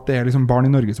tanke på at det liksom barn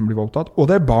i Norge som blir voldtatt, og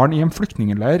det barn i en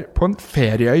flyktningeleir på en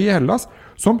ferieøy i Hellas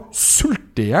som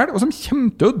sulter ihjel, og som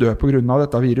kommer til å dø på grunn av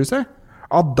dette viruset,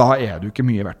 da du ikke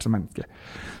mye verdt som menneske.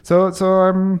 Så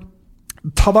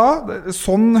tada,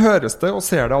 sånn høres det og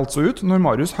ser det altså ut når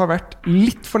Marius har vært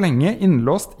litt for lenge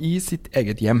innlåst i sitt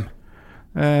eget hjem.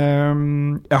 Jeg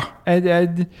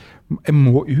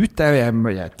må ut,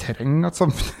 jeg trenger at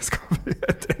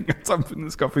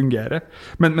samfunnet skal fungere.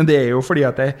 Men det jo fordi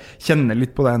at jeg kjenner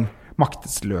litt på den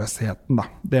maktesløsheten da.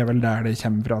 Det vel der det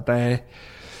kommer fra at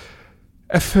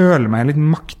jeg føler meg litt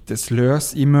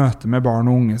maktesløs i møte med barn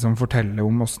og unge som forteller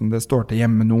om hvordan det står til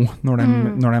hjemme nå,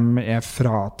 når de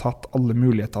fratatt alle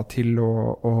muligheter til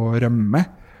å rømme.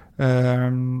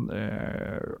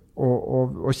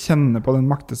 Og kjenne på den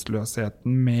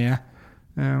maktesløsheten med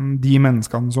de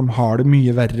menneskene som har det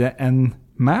mye verre enn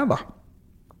meg, da.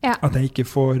 Ja. At jeg ikke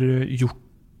får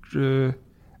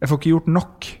gjort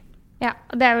nok. Ja,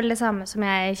 og det vel det samme som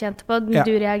jeg kjente på. Du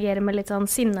reagerer med litt sånn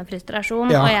sinne og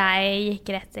frustrasjon, og jeg gikk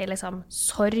rett i liksom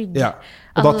sorg. Ja,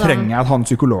 og da trenger jeg at han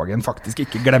psykologen faktisk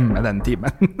ikke glemmer den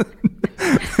timen.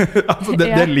 Altså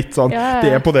det litt sånn,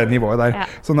 det på det nivået der.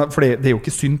 Sånn at, for det jo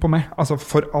ikke synd på meg, altså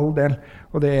for all del.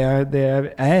 Og jeg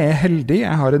heldig,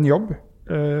 jeg har en jobb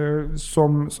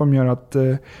som gjør at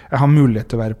jeg har mulighet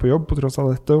til å være på jobb på tross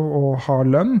av dette og ha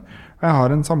lønn. Jeg har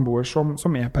en samboer som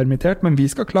permittert, men vi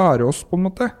skal klare oss på en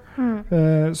måte.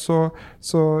 Så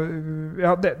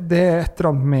ja, det et eller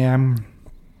annet med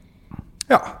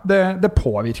ja, det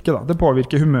påvirker da. Det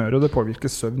påvirker humøret, og det påvirker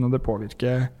søvn, og det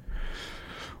påvirker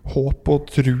håp og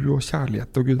tro og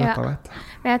kjærlighet og Gud dette vet.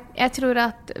 Jeg tror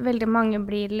at veldig mange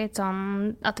blir litt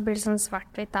sånn, at det blir sånn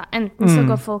svart-hvitt da. Enten så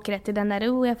går folk rett i den der,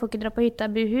 jeg får ikke dra på hytta,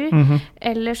 buhu.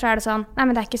 Eller så det sånn, nei,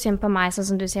 men det ikke synd på meg, sånn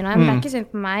som du sier nå. Men det ikke synd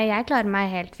på meg, jeg klarer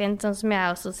meg helt fint, sånn som jeg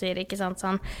også sier, ikke sant?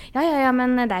 Sånn, ja,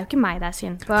 men det jo ikke meg det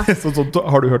synd på. Sånn,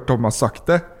 har du hørt Thomas sagt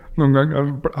det noen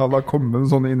gang? Han har kommet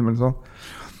med sånne innimellom sånn,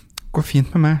 går fint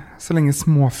med meg, så lenge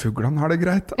småfuglene har det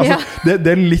greit. Altså,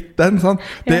 det litt den, sånn.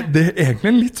 Det egentlig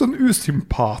en litt sånn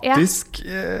usympatisk,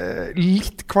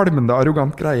 litt kvalmende,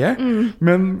 arrogant greie.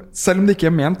 Men selv om det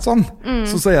ikke ment sånn,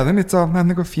 så det litt sånn,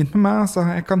 det går fint med meg, altså,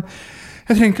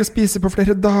 jeg trenger ikke å spise på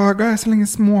flere dager, så lenge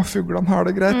småfuglene har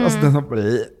det greit. Altså,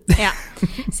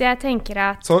 så jeg tenker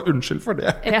at... Så unnskyld for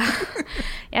det.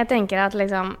 Jeg tenker at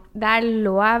liksom, det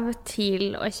lov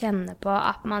til å kjenne på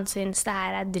at man synes det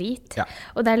her drit.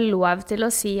 Og det lov til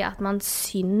å si at man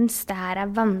synes det her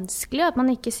vanskelig, og at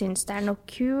man ikke synes det noe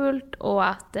kult, og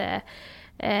at...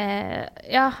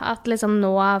 at liksom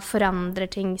nå forandrer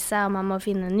ting seg, og man må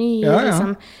finne nye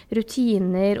liksom,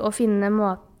 rutiner, og finne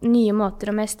nye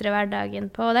måter å mestre hverdagen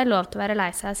på, og det lov til å være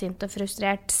lei seg, sint og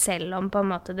frustrert, selv om på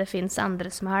en måte det finnes andre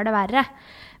som har det verre.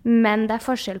 Men det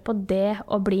forskjell på det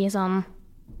å bli sånn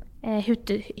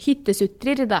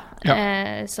hyttesutrer, da,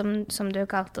 som du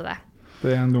kalte det.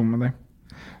 Det en dum med det.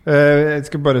 Jeg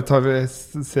skal bare jeg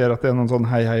ser at det noen sånn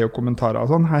hei og kommentarer og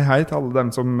sånn. Hei til alle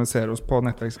dem som ser oss på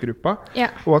nettverksgruppa,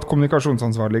 og at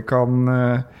kommunikasjonsansvarlig kan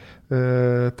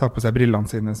ta på seg brillene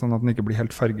sine, sånn at den ikke blir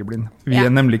helt fargeblind. Vi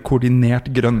nemlig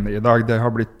koordinert grønne i dag, det har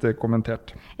blitt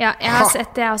kommentert. Ja, jeg har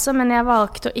sett det også, men jeg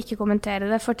valgte å ikke kommentere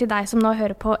det, for til deg som nå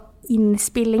hører på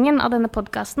innspillingen av denne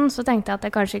podcasten, så tenkte jeg at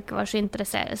det kanskje ikke var så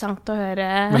interessant å høre.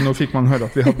 Men nå fikk man høre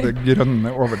at vi hadde grønne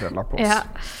overdeler på oss.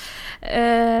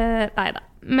 Neida.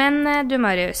 Men du,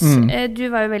 Marius, du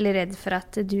var jo veldig redd for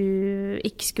at du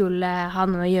ikke skulle ha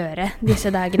noe å gjøre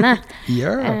disse dagene.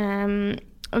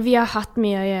 Vi har hatt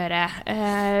mye å gjøre.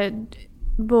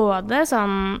 Både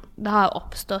sånn, det har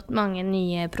oppstått mange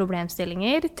nye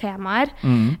problemstillinger, temaer,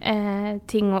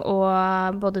 ting å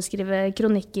både skrive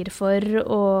kronikker for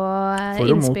og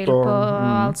innspill på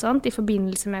alt sånt i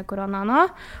forbindelse med korona nå.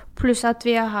 Pluss at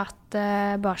vi har hatt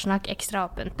Barsnakk ekstra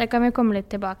åpent. Det kan vi komme litt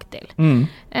tilbake til.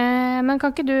 Men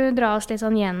kan ikke du dra oss litt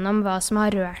sånn gjennom hva som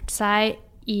har rørt seg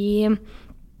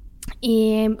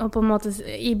og på en måte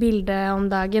i bildet om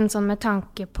dagen, sånn med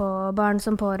tanke på barn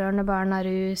som pårørende, barn av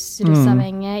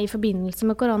rusavhengige i forbindelse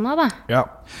med korona, da? Ja,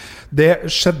 det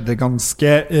skjedde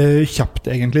ganske kjapt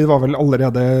egentlig. Det var vel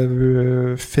allerede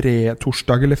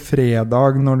torsdag eller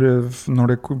fredag når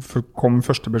det kom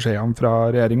første beskjeden fra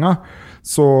regjeringen,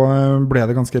 så ble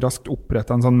det ganske raskt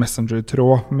opprettet en sånn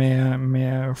messenger-tråd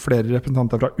med flere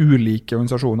representanter fra ulike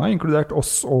organisasjoner, inkludert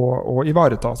oss og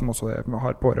Ivareta, som også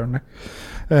har pårørende.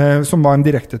 Som var en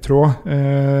direkte tråd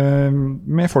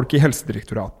med folk i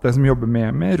Helsedirektoratet som jobber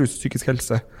med rus og psykisk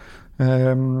helse,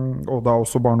 og da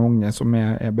også barn og unge som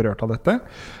er berørt av dette.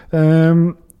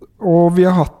 Og vi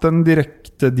har hatt en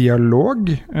direkte dialog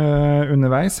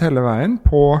underveis hele veien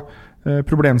på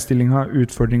problemstillinger,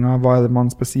 utfordringer, hva er det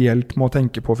man spesielt må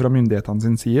tenke på fra myndighetene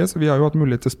sin side, så vi har jo hatt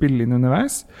mulighet til å spille inn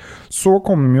underveis. Så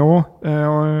kom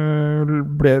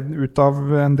ble ut av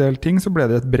en del ting, så ble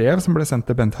det et brev som ble sendt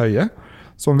til Bent Høie,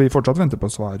 som vi fortsatt venter på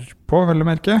svar på, vel å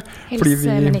merke.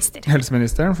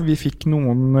 Helseministeren, for vi fikk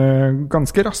noen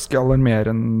ganske raske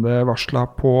alarmerende varsler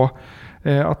på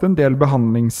at en del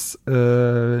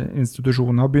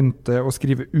behandlingsinstitusjoner begynte å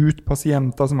skrive ut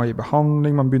pasienter som var i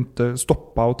behandling, man begynte å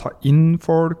stoppe å ta inn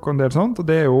folk og en del sånt, og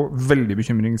det jo veldig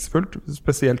bekymringsfullt,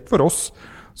 spesielt for oss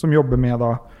som jobber med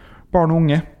da barn og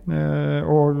unge,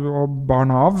 og barn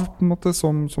av, på en måte,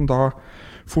 som da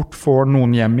fort får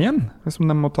noen hjem igjen, som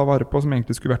de må ta vare på, som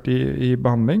egentlig skulle vært i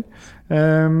behandling.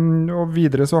 Og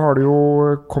videre så har det jo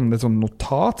kommet et sånn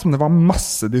notat, som det var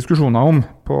masse diskusjoner om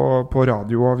på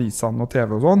radio, avisene og TV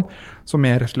og sånn, som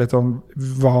rett og slett om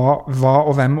hva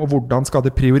og hvem og hvordan skal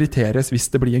det prioriteres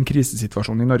hvis det blir en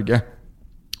krisesituasjon i Norge.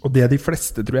 Og det de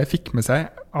fleste tror jeg fikk med seg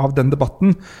av den debatten,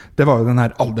 det var jo den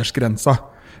her aldersgrensa.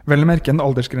 Vel å merke en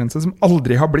aldersgrense som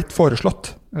aldri har blitt foreslått.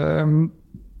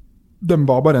 Den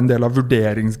var bare en del av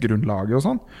vurderingsgrunnlaget og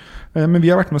sånn. Men vi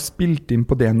har vært med og spilt inn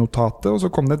på det notatet, og så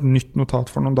kom det et nytt notat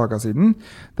for noen dager siden,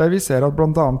 der vi ser at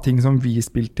blant annet ting som vi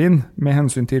spilte inn med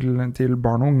hensyn til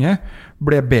barn og unge,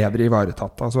 ble bedre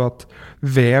ivaretatt. Altså at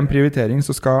ved en prioritering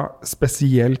så skal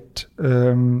spesielt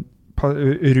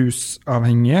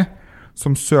rusavhengige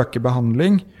som søker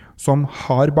behandling, som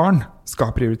har barn,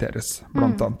 skal prioriteres,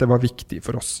 blant annet. Det var viktig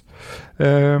for oss.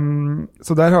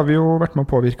 Så der har vi jo vært med å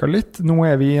påvirke litt. Nå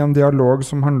vi i en dialog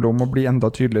som handler om å bli enda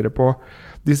tydeligere på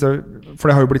disse, for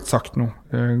det har jo blitt sagt nå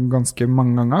ganske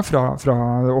mange ganger fra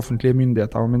offentlige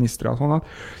myndigheter og ministre, sånn at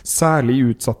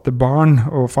særlig utsatte barn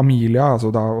og familier,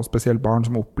 altså da, og spesielt barn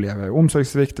som opplever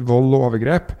omsorgssvikt, vold og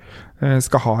overgrep,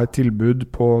 skal ha et tilbud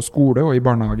på skole og i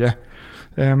barnehage.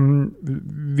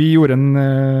 Vi gjorde en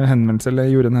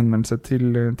henvendelse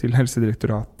til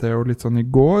Helsedirektoratet og litt sånn i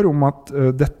går om at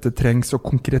dette trengs å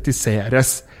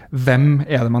konkretiseres. Hvem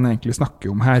er det man egentlig snakker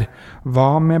om her?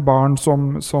 Hva med barn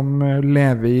som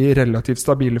lever i relativt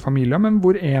stabile familier, men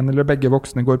hvor en eller begge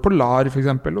voksne går på LAR for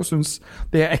eksempel, og synes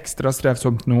det er ekstra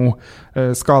strevsomt nå?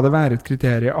 Skal det være et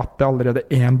kriterium at det allerede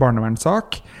er en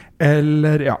barnevernssak?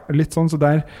 Eller, ja, litt sånn, så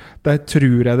der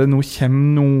tror jeg det nå kommer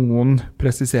noen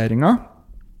presiseringer.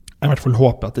 Jeg i hvert fall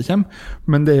håper at det kommer,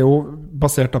 men det er jo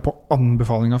basert på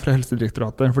anbefalinger fra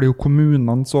Helsedirektoratet, for det er jo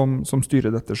kommunene som styrer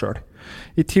dette selv.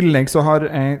 I tillegg så har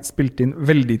jeg spilt inn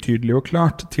veldig tydelig og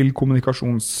klart til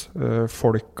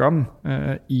kommunikasjonsfolkene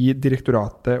i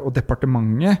direktoratet og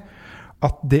departementet,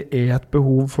 at det er et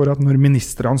behov for at når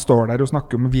ministrene står der og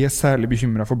snakker om at vi er særlig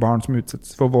bekymret for barn som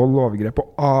utsettes for vold, overgrep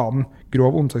og annen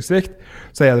grov omsorgssvikt,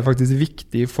 så er det faktisk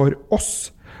viktig for oss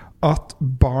at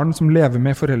barn som lever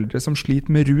med foreldre som sliter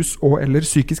med rus og eller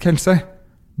psykisk helse,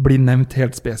 blir nevnt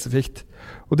helt spesifikt.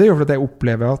 Og det er jo fordi jeg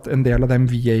opplever at en del av dem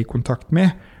vi er i kontakt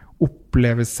med,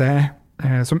 opplever seg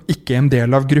som ikke en del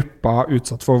av gruppa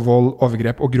utsatt for vold,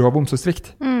 overgrep og grov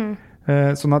omsorgssvikt.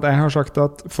 Sånn at jeg har sagt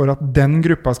at for at den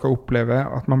gruppa skal oppleve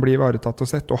at man blir ivaretatt og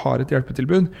sett og har et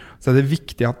hjelpetilbud, så er det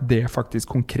viktig at det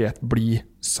faktisk konkret blir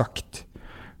sagt.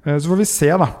 Så får vi se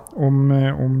da,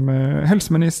 om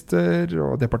helseminister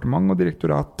og departement og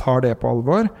direktorat tar det på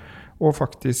alvor, og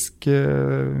faktisk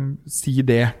si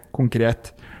det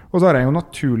konkret. Og så har jeg jo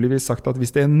naturligvis sagt at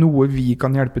hvis det er noe vi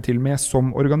kan hjelpe til med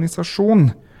som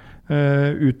organisasjon,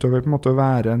 utover på en måte å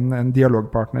være en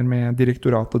dialogpartner med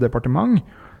direktorat og departement,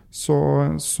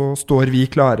 så står vi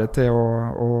klare til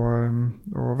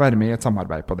å være med i et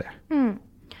samarbeid på det.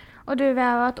 Og du, vi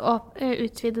har jo hatt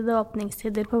utvidede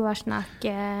åpningstider på Barsnak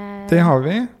det har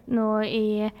vi. Nå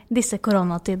i disse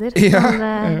koronatider. Ja,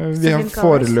 vi har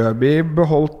foreløpig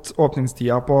beholdt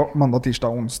åpningstida på mandag, tirsdag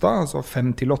og onsdag, altså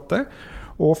 5 til 8.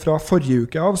 Og fra forrige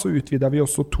uke av så utvidet vi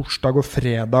også torsdag og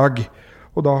fredag.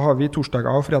 Og da har vi torsdager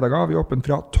og fredager har vi åpent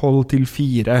fra 12 til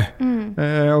 4.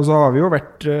 Og så har vi jo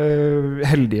vært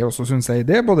heldige også, synes jeg, i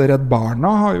det. Både Redd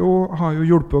Barna har jo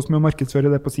hjulpet oss med å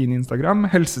markedsføre det på sin Instagram.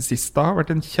 Helsesista har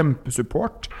vært en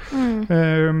kjempesupport.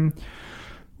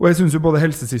 Og jeg synes jo både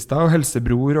Helsesista og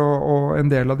Helsebror og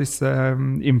en del av disse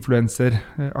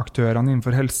influenseraktørene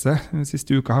innenfor helse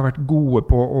siste uka har vært gode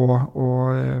på å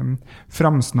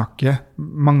framsnakke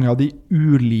mange av de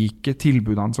ulike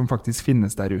tilbudene som faktisk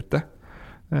finnes der ute.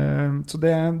 Så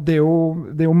det er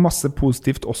jo masse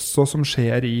positivt også som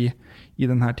skjer i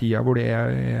denne tida hvor det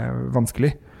er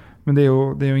vanskelig. Men det er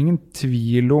jo ingen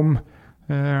tvil om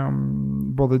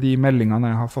både de meldingene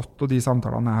jeg har fått og de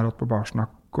samtalene jeg har hatt på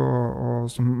Barsnak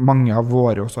og som mange av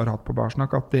våre også har hatt på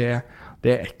Barsnak, at det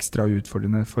er ekstra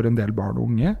utfordrende for en del barn og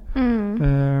unge.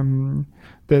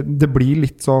 Det blir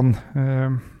litt sånn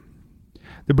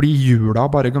det blir jula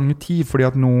bare ganger 10 fordi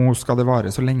at nå skal det vare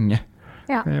så lenge.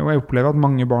 Ja. Og jeg opplever at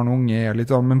mange barn og unge er litt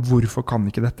sånn, men hvorfor kan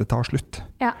ikke dette ta slutt?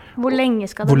 Ja, hvor lenge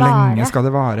skal det vare? Hvor lenge skal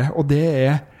det vare? Og det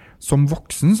er, som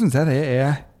voksen synes jeg det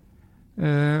er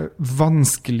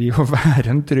vanskelig å være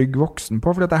en trygg voksen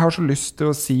på, for jeg har så lyst til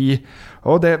å si,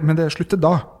 men det slutter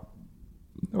da.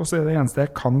 Og så er det eneste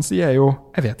jeg kan si er jo,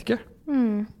 jeg vet ikke.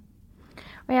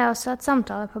 Og jeg har også hatt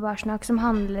samtaler på Barsnak som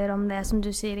handler om det som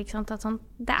du sier, ikke sant? At sånn,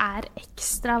 det er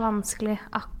ekstra vanskelig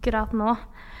akkurat nå.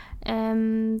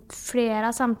 Flere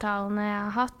av samtalene jeg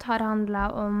har hatt har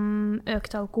handlet om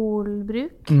økt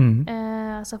alkoholbruk,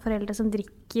 altså foreldre som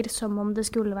drikker som om det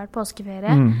skulle vært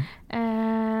påskeferie,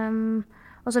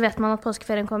 og så vet man at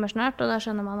påskeferien kommer snart, og da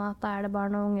skjønner man at da er det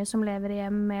barn og unge som lever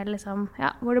hjem med liksom,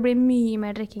 hvor det blir mye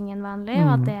mer drikking enn vanlig,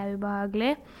 og at det er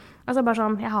ubehagelig. Altså bare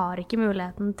sånn, jeg har ikke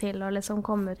muligheten til å liksom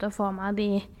komme ut og få meg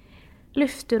de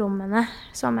lufterommene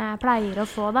som jeg pleier å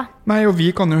få da. Nei, og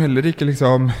vi kan jo heller ikke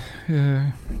liksom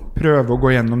prøve å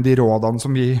gå gjennom de rådene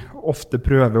som vi ofte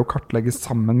prøver å kartlegge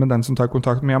sammen med den som tar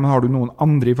kontakt med. Ja, men har du noen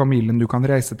andre i familien du kan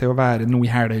reise til å være noe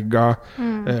i helga?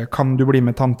 Kan du bli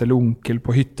med tante eller onkel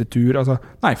på hyttetur? Altså,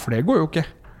 nei, for det går jo ikke.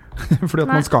 Fordi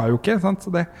at man skal jo ikke, sant?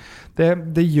 Så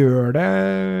det gjør det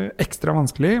ekstra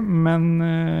vanskelig, men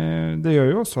det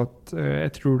gjør jo også at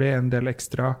jeg tror det er en del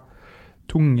ekstra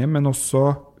tunge, men også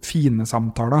fine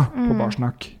samtaler på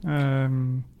Barsnak.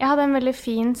 Jeg hadde en veldig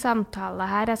fin samtale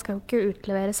her. Jeg skal jo ikke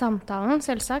utlevere samtalen,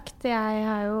 selvsagt. Jeg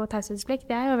har jo taushetsplikt,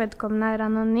 og vedkommende er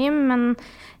anonym, men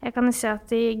jeg kan jo si at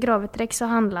i grove trekk så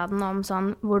handlet den om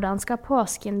sånn, hvordan skal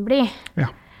påsken bli? Ja.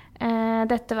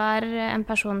 Dette var en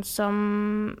person som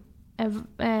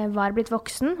var blitt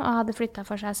voksen og hadde flyttet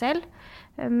for seg selv,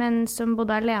 men som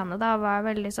bodde alene da, var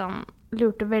veldig sånn,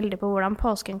 lurte veldig på hvordan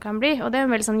påsken kan bli. Og det er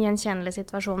en veldig sånn gjenkjennelig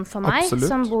situasjon for meg, Absolutt.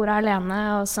 som bor alene,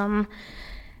 og som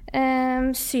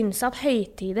synes at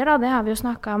høytider, da, det har vi jo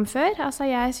snakket om før. Altså,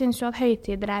 jeg synes jo at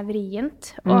høytider er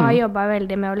vrient, og har jobbet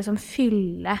veldig med å liksom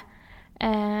fylle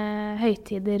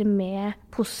høytider med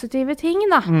positive ting,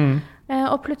 da.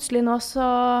 Og plutselig nå så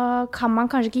kan man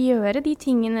kanskje ikke gjøre de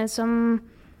tingene som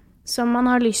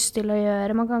man har lyst til å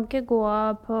gjøre. Man kan ikke gå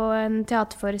på en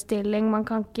teaterforestilling, man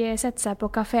kan ikke sette seg på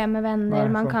kafé med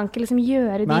venner, man kan ikke liksom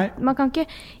gjøre man kan ikke,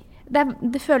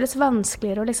 det føles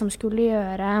vanskeligere å liksom skulle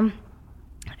gjøre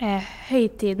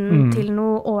høytiden til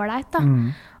noe ålreit, da.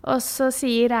 Og så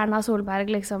sier Erna Solberg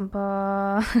liksom på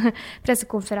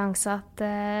pressekonferanse at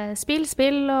spill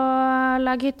og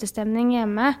lag hyttestemning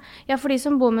hjemme. Ja, for de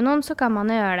som bor med noen så kan man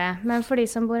jo gjøre det, men for de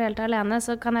som bor helt alene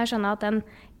så kan jeg skjønne at den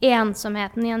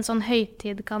ensomheten i en sånn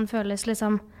høytid kan føles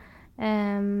liksom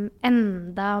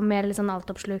enda mer liksom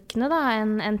altoppslukende da,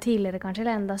 enn tidligere kanskje,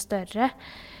 eller enda større.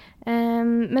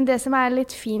 Men det som er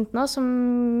litt fint nå, som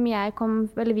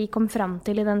vi kom frem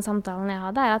til i den samtalen jeg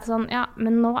hadde, er at sånn, ja,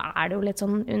 men nå er det jo litt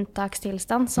sånn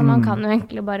unntakstilstand, så man kan jo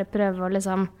egentlig bare prøve å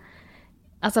liksom,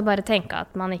 altså bare tenke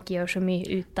at man ikke gjør så mye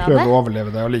ut av det. Prøve å overleve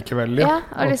det allikevel, ja.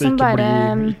 Og liksom at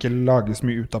det ikke lages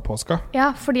mye ut av påska. Ja,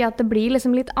 fordi at det blir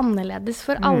liksom litt annerledes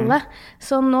for alle.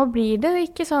 Så nå blir det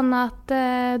ikke sånn at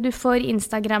du får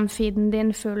Instagram-feeden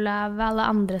din full av alle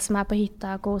andre som er på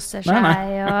hytta og koser seg.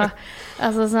 Nei. Og,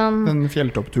 altså sånn, den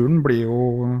fjelltoppturen blir jo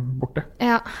borte.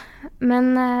 Ja,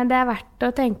 men det er verdt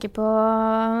å tenke på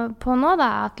nå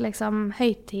da, at liksom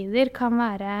høytider kan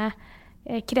være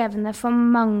krevende for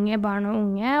mange barn og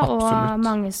unge, og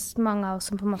mange av oss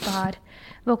som på en måte har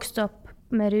vokst opp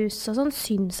med rus og sånn,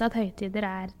 synes at høytider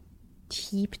er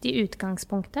kjipt i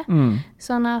utgangspunktet.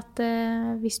 Sånn at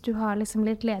hvis du har liksom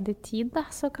litt ledig tid da,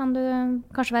 så kan du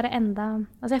kanskje være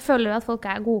altså jeg føler jo at folk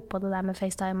er gode på det der med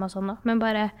FaceTime og sånn da, men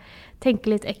bare tenke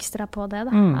litt ekstra på det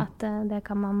da, at det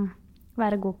kan man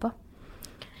være god på.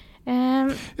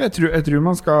 Jeg tror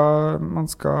man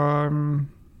skal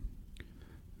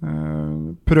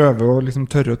prøve å liksom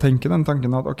tørre å tenke den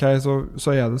tanken at ok, så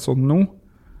er det sånn nå,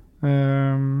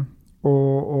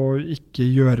 og ikke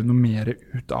gjøre noe mer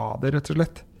ut av det, rett og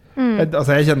slett.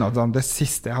 Jeg kjenner at det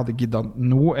siste jeg hadde giddet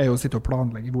nå er jo å sitte og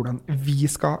planlegge hvordan vi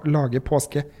skal lage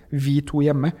påske, vi to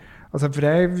hjemme. Altså, for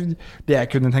det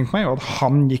jeg kunne tenkt meg er at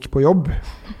han gikk på jobb.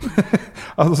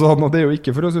 Altså, og det er jo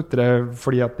ikke for å sutre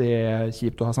fordi at det er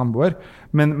kjipt å ha samboer,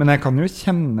 men jeg kan jo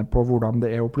kjenne på hvordan det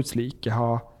er å plutselig ikke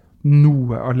ha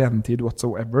noe alenetid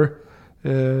whatsoever,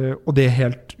 og det er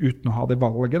helt uten å ha det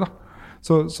valget da.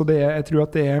 Så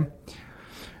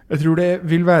jeg tror det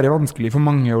vil være vanskelig for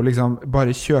mange å liksom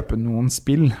bare kjøpe noen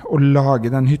spill og lage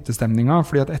den hyttestemningen,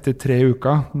 fordi at etter 3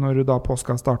 uker, når da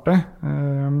påska starter,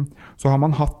 så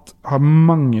har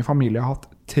mange familier hatt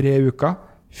 3 uker,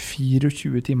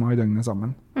 24 timer i døgnet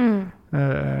sammen.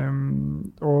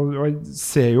 Og jeg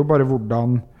ser jo bare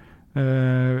hvordan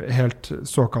helt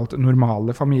såkalt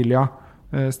normale familier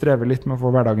strever litt med å få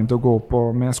hverdagen til å gå opp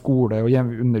med skole og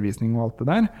undervisning og alt det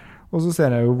der. Og så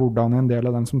ser jeg jo hvordan en del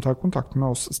av dem som tar kontakt med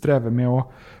oss strever med å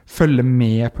følge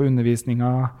med på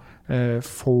undervisningen,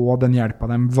 få den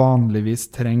hjelpen de vanligvis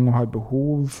trenger og har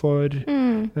behov for.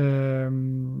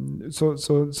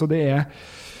 Så det er,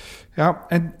 ja,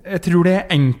 jeg tror det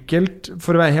er enkelt,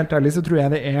 for å være helt ærlig, så tror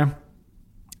jeg det er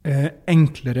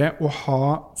enklere å ha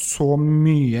så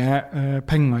mye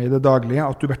penger i det daglige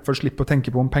at du i hvert fall slipper å tenke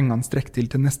på om pengene strekker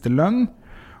til neste lønn,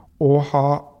 og ha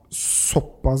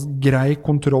såpass grei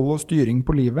kontroll og styring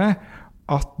på livet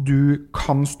at du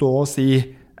kan stå og si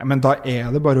men da er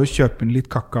det bare å kjøpe inn litt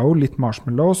kakao, litt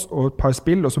marshmallows og et par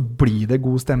spill, og så blir det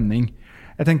god stemning.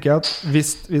 Jeg tenker at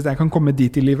hvis jeg kan komme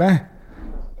dit i livet,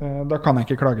 da kan jeg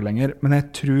ikke klage lenger, men jeg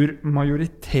tror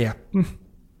majoriteten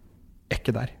er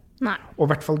ikke der. Nei. Og i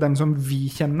hvert fall dem som vi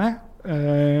kjenner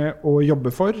og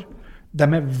jobber for,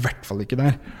 dem er i hvert fall ikke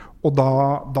der. Og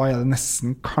da er det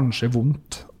nesten kanskje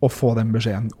vondt å få den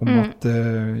beskjeden om at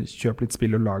kjøp litt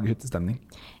spill og lage hyttestemning.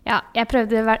 Ja, jeg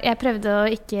prøvde å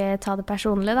ikke ta det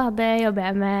personlig da. Det jobber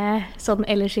jeg med sånn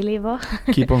ellers i livet også.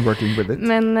 Keep on working with it.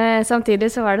 Men samtidig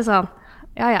så var det sånn,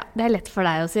 ja, det er lett for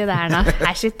deg å si det, Erna.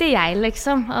 Her sitter jeg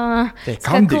liksom, og det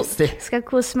kan du si. Skal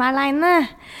kose meg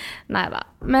alene. Neida,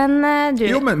 men du...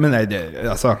 Jo, men nei,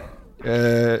 altså,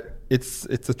 it's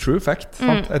a true fact.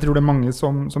 Sant? Jeg tror det er mange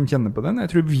som kjenner på den.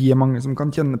 Jeg tror vi er mange som kan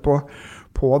kjenne på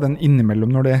den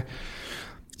innimellom når det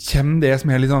kommer det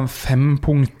som er litt sånn 5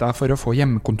 punkter for å få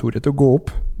hjemmekontoret til å gå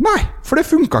opp. Nei, for det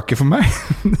funket ikke for meg.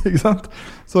 Ikke sant?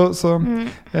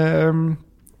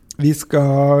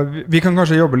 Vi kan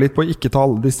kanskje jobbe litt på å ikke ta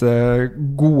alle disse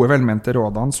gode, velmente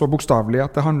rådene så bokstavelig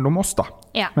at det handler om oss, da.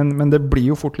 Ja. Men det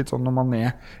blir jo fort litt sånn når man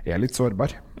er litt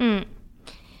sårbar.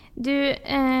 Du,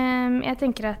 jeg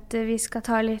tenker at vi skal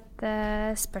ta litt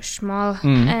spørsmål.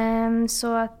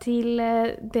 Så til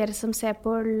dere som ser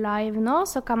på live nå,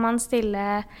 så kan man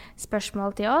stille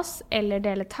spørsmål til oss, eller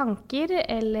dele tanker,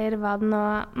 eller hva det nå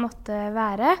måtte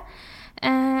være.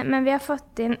 Men vi har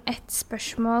fått inn et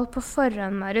spørsmål på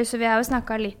forhånd, Marius, og vi har jo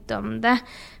snakket litt om det.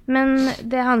 Men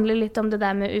det handler litt om det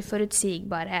der med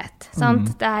uforutsigbarhet, sant?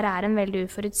 Det her en veldig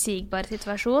uforutsigbar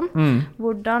situasjon.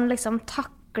 Hvordan liksom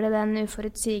takle den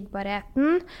uforutsigbarheten,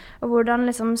 og hvordan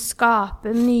liksom skape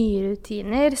nye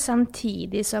rutiner,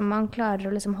 samtidig som man klarer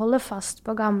å liksom holde fast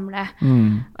på gamle.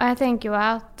 Og jeg tenker jo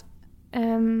at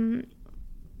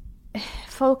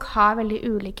folk har veldig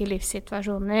ulike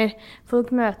livssituasjoner.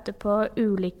 Folk møter på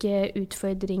ulike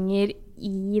utfordringer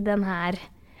i den her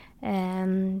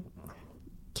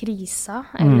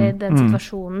krisa, eller den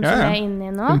situasjonen som vi inne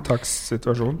i nå.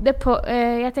 Unntakssituasjon.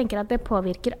 Jeg tenker at det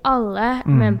påvirker alle,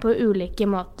 men på ulike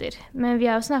måter. Men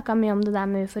vi har jo snakket mye om det der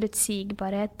med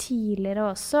uforutsigbarhet tidligere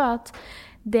også, at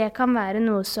det kan være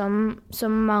noe som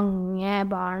mange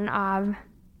barn av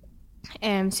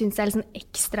synes er liksom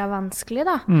ekstra vanskelig,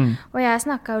 da. Og jeg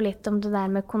snakket jo litt om det der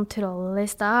med kontroll i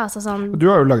sted. Altså sånn, du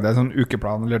har jo laget en sånn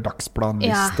ukeplan eller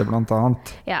dagsplanliste, blant annet.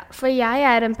 Ja, for jeg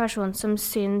en person som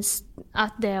synes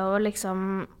at det å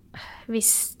liksom,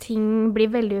 hvis ting blir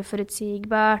veldig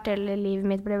uforutsigbart, eller livet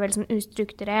mitt blir veldig sånn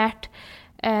ustrukturert,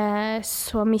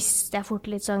 så mister jeg fort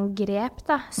litt sånn grep,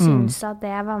 da. Synes at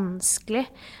det vanskelig,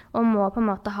 og må på en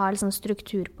måte ha litt sånn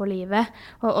struktur på livet,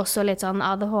 og også litt sånn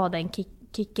ADHD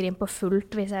kikker inn på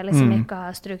fullt hvis jeg liksom ikke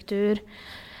har struktur.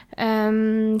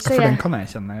 For den kan jeg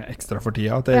kjenne ekstra for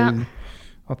tida,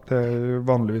 at jeg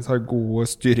vanligvis har god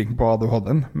styring på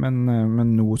ADHD-en,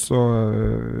 men nå så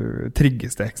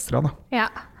trigges det ekstra, da.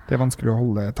 Ja. Det vanskelig å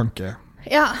holde tanke.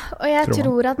 Ja, og jeg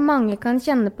tror at mange kan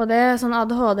kjenne på det, sånn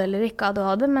ADHD eller ikke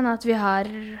ADHD, men at vi har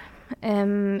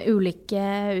ulike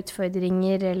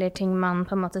utfordringer eller ting man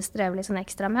på en måte strever litt sånn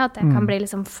ekstra med, at det kan bli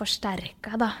liksom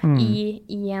forsterket da,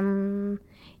 i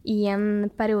en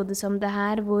periode som det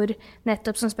her, hvor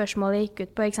nettopp som spørsmålet gikk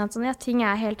ut på, ikke sant? Sånn, ja, ting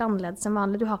helt annerledes enn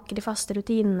vanlig, du har ikke de faste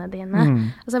rutinene dine.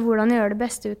 Altså, hvordan gjør det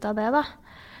beste ut av det da?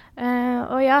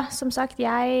 Og ja, som sagt,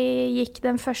 jeg gikk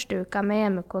den første uka med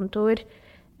hjemmekontor,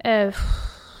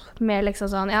 med liksom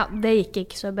sånn, ja, det gikk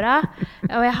ikke så bra,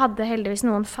 og jeg hadde heldigvis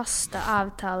noen faste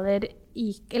avtaler,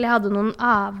 eller jeg hadde noen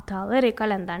avtaler i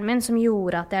kalenderen min som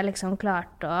gjorde at jeg liksom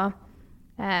klarte å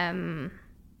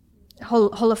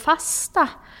holde fast da.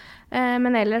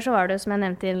 Men ellers så var det jo, som jeg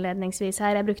nevnte innledningsvis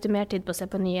her, jeg brukte mer tid på å se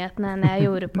på nyhetene enn jeg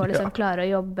gjorde på å liksom klare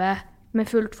å jobbe med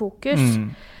fullt fokus.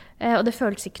 Og det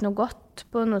føltes ikke noe godt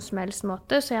på noe som helst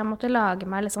måte, så jeg måtte lage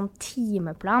meg litt sånn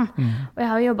timeplan. Og jeg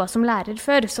har jo jobbet som lærer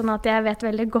før, sånn at jeg vet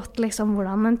veldig godt liksom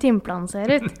hvordan en timeplan ser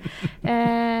ut.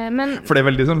 For det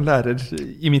veldig sånn lærer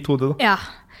i mitt hode da. Ja,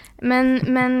 men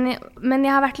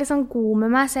jeg har vært litt sånn god med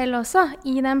meg selv også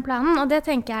i den planen, og det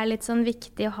tenker jeg litt sånn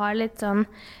viktig å ha litt sånn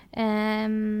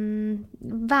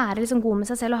være litt sånn god med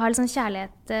seg selv og ha litt sånn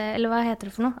kjærlighet, eller hva heter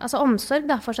det for noe? Altså omsorg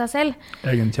da, for seg selv.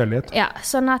 Egen kjærlighet. Ja,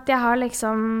 sånn at jeg har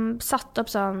liksom satt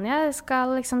opp sånn, jeg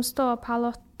skal liksom stå opp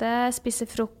 7:30, spise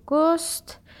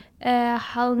frokost,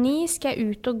 8:30 skal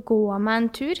jeg ut og gå meg en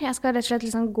tur. Jeg skal rett og slett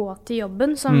liksom gå til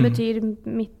jobben, som betyr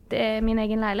min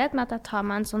egen leilighet, med at jeg tar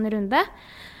meg en sånn runde.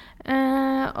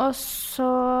 Og så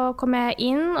kommer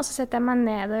jeg inn, og så setter jeg meg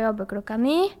ned og jobber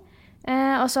 9:00.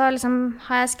 Og så liksom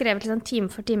har jeg skrevet liksom time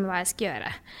for time hva jeg skal gjøre.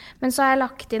 Men så har jeg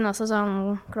lagt inn også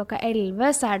sånn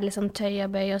 11:00, så det liksom tøy og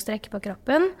bøy og strekke på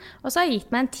kroppen. Og så har jeg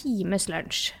gitt meg en times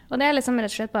lunsj. Og det liksom rett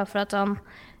og slett bare for at sånn,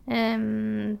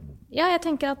 ja, jeg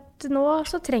tenker at nå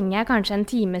så trenger jeg kanskje en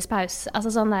times pause. Altså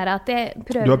sånn der at jeg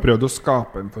prøver... Du har prøvd å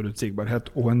skape en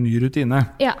forutsigbarhet og en ny rutine.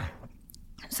 Ja,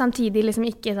 samtidig liksom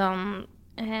ikke sånn...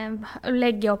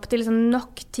 legge opp til liksom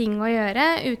nok ting å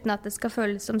gjøre, uten at det skal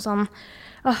føles som sånn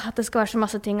at det skal være så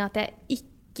masse ting at jeg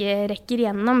ikke rekker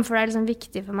gjennom, for det liksom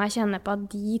viktig for meg å kjenne på at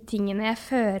de tingene jeg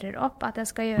fører opp at jeg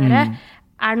skal gjøre,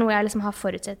 noe jeg liksom har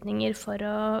forutsetninger for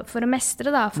å mestre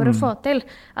da, for å få til.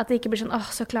 At det ikke blir sånn,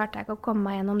 så klarte jeg ikke å komme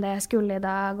meg gjennom det jeg skulle i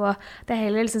dag, og det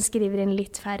heller liksom skriver inn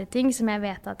litt færre ting som jeg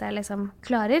vet at jeg liksom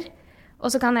klarer. Og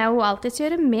så kan jeg jo alltid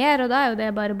gjøre mer, og da jo det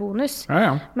bare bonus.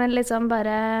 Ja. Men liksom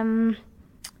bare...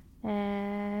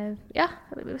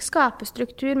 skape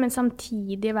struktur, men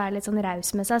samtidig være litt sånn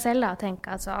raus med seg selv da, og tenke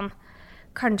at sånn,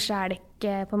 kanskje det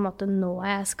ikke på en måte nå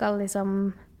jeg skal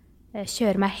liksom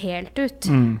kjøre meg helt ut.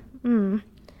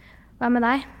 Hva med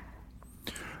deg?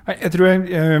 Jeg tror jeg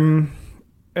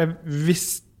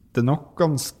visste skjønte nok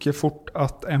ganske fort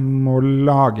at jeg må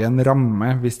lage en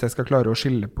ramme hvis jeg skal klare å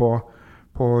skille på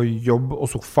jobb og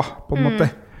sofa, på en måte.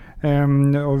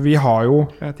 Og vi har jo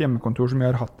et hjemmekontor som vi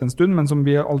har hatt en stund, men som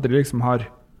vi aldri liksom har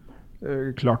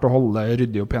klart å holde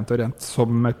ryddig og pent og rent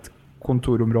som et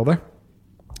kontorområde.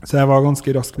 Så jeg var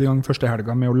ganske raskt I gang første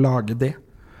helga med å lage det.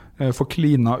 Få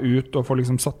klina ut og få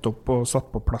liksom satt opp og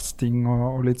satt på plass ting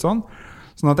og litt sånn.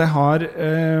 Sånn at jeg har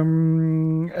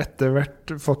etter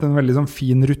hvert fått en veldig sånn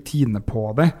fin rutine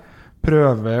på det.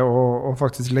 Prøve å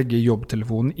faktisk legge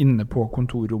jobbtelefonen inne på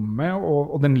kontorrommet,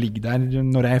 og den ligger der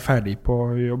når jeg ferdig på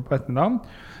jobb på ettermiddagen.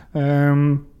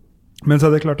 Men så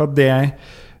det klart at det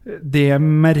jeg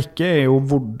merker jo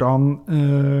hvordan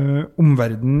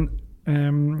omverdenen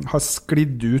har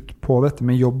sklidd ut på dette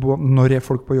med jobb, og når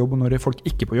folk på jobb og når folk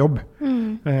ikke på jobb.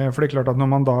 For det klart at når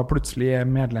man da plutselig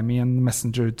medlem I en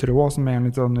messenger-tråd, som en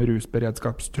litt sånn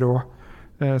rusberedskapstråd,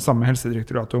 sammen med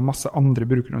Helsedirektoratet og masse andre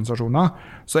brukerorganisasjoner,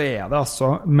 så det altså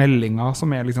meldinger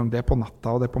som liksom det på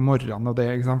natta og det på morgenen, og det,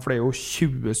 for det jo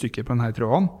 20 stykker på denne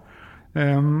tråden.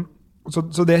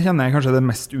 Så det kjenner jeg kanskje det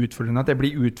mest utfordrende, at jeg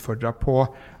blir utfordret på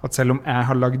at selv om jeg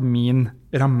har lagd min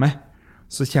ramme,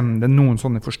 så kommer det noen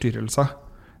sånne forstyrrelser.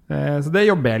 Så det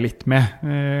jobber jeg litt med,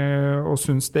 og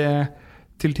synes det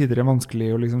til tider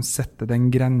vanskelig å liksom sette den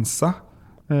grensa.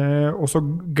 Og så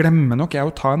glemmer nok jeg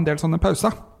å ta en del sånne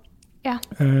pauser. Ja.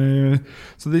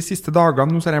 Så de siste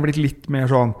dagene nå så har jeg blitt litt mer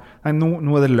sånn nei,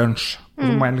 nå det lunsj og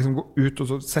så må jeg liksom gå ut og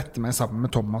så sette meg sammen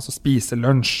med Thomas og spise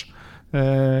lunsj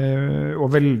og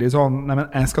veldig sånn nei, men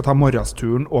jeg skal ta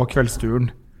morgensturen og kveldsturen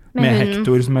med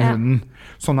Hector som hunden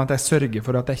sånn at jeg sørger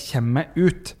for at jeg kommer meg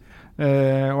ut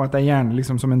og at jeg gjerne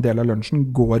liksom som en del av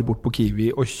lunsjen går bort på Kiwi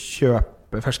og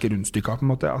kjøper ferske rundstykker på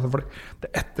en måte, altså for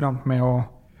det et eller annet med å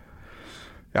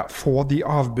få de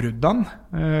avbruddene.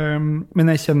 Men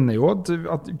jeg kjenner jo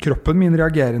at kroppen min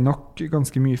reagerer nok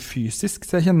ganske mye fysisk,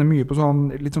 så jeg kjenner mye på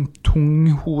sånn litt sånn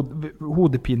tung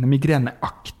hodepine,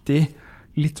 migreneaktig,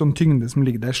 litt sånn tyngde som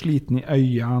ligger der, sliten I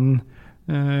øynene,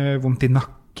 vondt I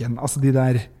nakken, altså de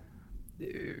der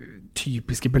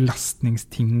typiske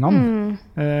belastningstingene.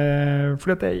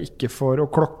 Fordi at jeg ikke får,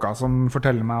 og klokka som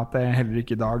forteller meg at jeg heller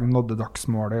ikke I dag nådde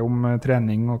dagsmålet om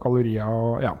trening og kalorier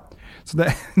og Så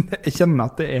jeg kjenner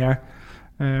at det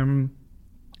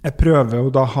jeg prøver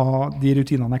å da ha de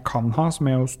rutinene jeg kan ha,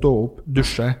 som å stå opp,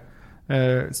 dusje,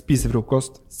 spise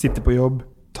frokost, sitte på jobb,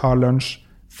 ta lunsj,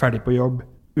 ferdig på jobb,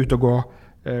 ut og gå.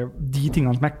 De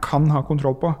tingene som jeg kan ha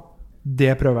kontroll på,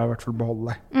 det prøver jeg I hvert fall å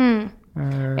beholde.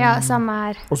 Ja, samme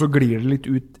her. Og så glir det litt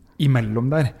ut imellom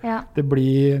der. Ja. Det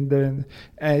blir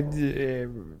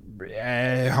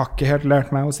jeg har ikke helt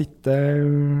lært meg å sitte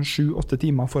 7-8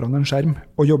 timer foran en skjerm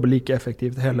og jobbe like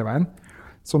effektivt hele veien.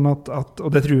 Sånn at, og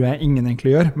det tror jeg ingen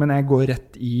egentlig gjør, men jeg går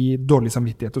rett I dårlig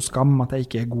samvittighet og skam, at jeg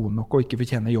ikke god nok og ikke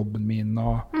fortjener jobben min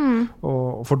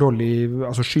og får dårlig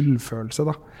altså skyldfølelse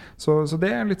da. Så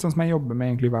det litt sånn som jeg jobber med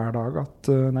egentlig hver dag, at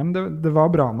nei, men det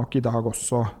var bra nok I dag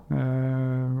også.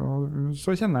 Og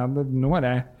så kjenner jeg at nå har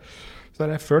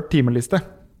jeg ført timeliste.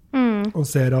 Og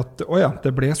ser at,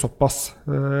 det ble såpass.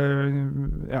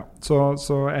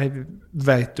 Så jeg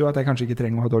vet jo at jeg kanskje ikke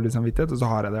trenger å ha dårlig samvittighet, og så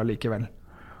har jeg det allikevel.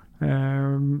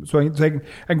 Så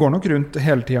jeg går nok rundt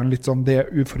hele tiden litt sånn,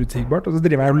 det uforutsigbart, og så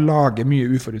driver jeg og lager mye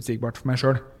uforutsigbart for meg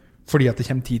selv, fordi at det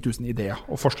kommer 10 000 ideer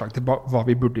og forslag til hva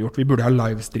vi burde gjort. Vi burde ha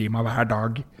livestreamet hver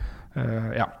dag.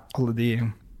 Alle de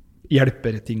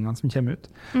hjelpetingene som kommer ut.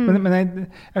 Men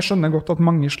jeg skjønner godt at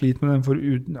mange sliter med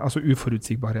den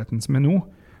uforutsigbarheten som nå.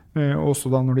 Også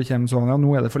da når det kommer sånn, nå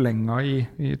det forlenget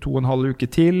I 2,5 uker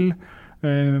til.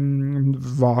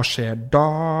 Hva skjer da?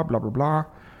 Bla, bla, bla.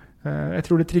 Jeg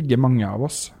tror det trigger mange av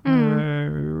oss.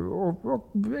 Og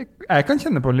jeg kan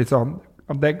kjenne på litt sånn,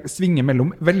 at det svinger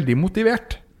mellom veldig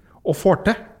motivert og får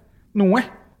til noe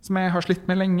som jeg har slitt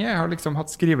med lenge. Jeg har liksom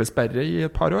hatt skrivesperre I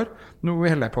et par år. Nå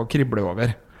holder jeg på å krible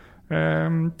over.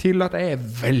 Til at jeg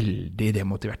veldig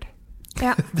demotivert.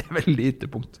 Ja. Det veldig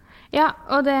ytterpunkt. Ja,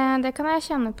 og det kan jeg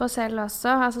kjenne på selv også.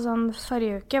 Altså sånn,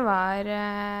 forrige uke var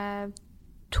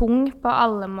tung på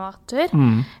alle måter.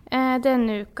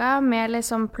 Denne uka med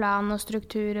liksom plan og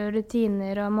struktur og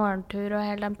rutiner og morgentur og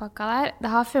hele den pakka der,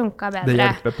 det har funket bedre. Det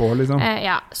hjelper på liksom.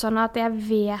 Ja, sånn at jeg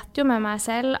vet jo med meg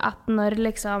selv at når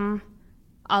liksom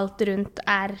alt rundt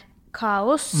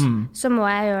kaos, så må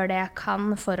jeg gjøre det jeg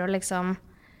kan for å liksom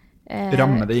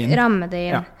ramme det inn.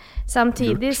 Ja.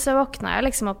 Samtidig så våkna jeg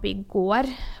liksom opp I går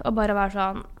og bare var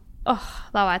sånn da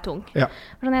var jeg tung. Ja.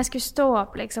 For når jeg skulle stå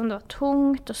opp liksom, det var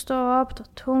tungt å stå opp, det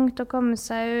var tungt å komme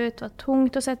seg ut, det var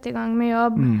tungt å sette I gang med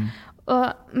jobb.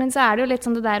 Men så det jo litt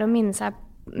sånn det der å minne seg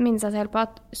minne seg selv på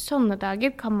at sånne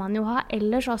dager kan man jo ha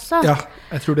ellers også. Ja,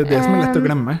 jeg tror det er det som er lett å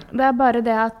glemme. Det er bare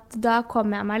det at da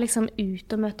kommer jeg meg liksom ut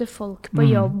og møter folk på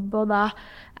jobb, og da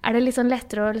er det litt sånn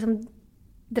lettere å liksom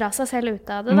dra seg selv ut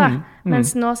av det da. Mens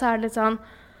nå så er det litt sånn,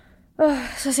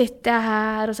 så sitter jeg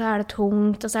her, og så er det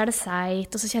tungt, og så er det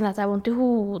seigt, og så kjenner jeg at jeg har vondt i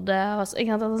hodet, og så,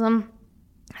 ikke sant, altså sånn,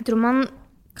 jeg tror man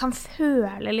kan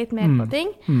føle litt mer på ting,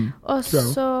 og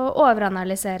så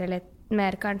overanalysere litt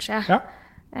mer kanskje. Ja.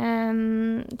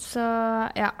 Så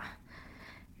ja,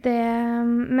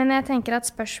 men jeg tenker at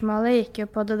spørsmålet gikk jo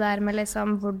på det der med liksom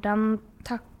hvordan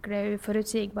takle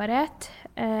uforutsigbarhet.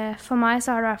 For meg så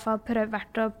har det i hvert fall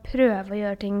vært å prøve å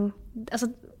gjøre ting, altså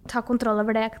ta kontroll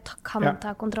over det jeg kan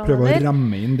ta kontroll over. Prøve å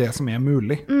ramme inn det som er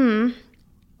mulig.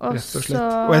 Rett og slett.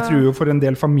 Og jeg tror jo for en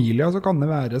del familier så kan det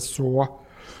være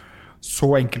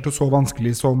så enkelt og så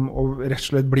vanskelig som å rett og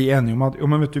slett bli enige om at jo,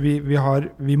 men vet du,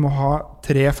 vi må ha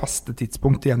 3 faste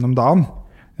tidspunkt gjennom dagen.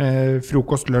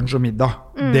 Frokost, lunsj og middag.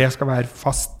 Det skal være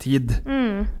fast tid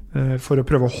for å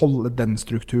prøve å holde den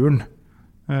strukturen.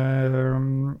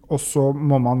 Og så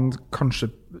må man kanskje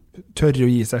tørre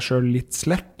å gi seg selv litt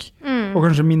slekk, og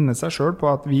kanskje minne seg selv på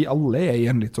at vi alle er i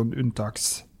en litt sånn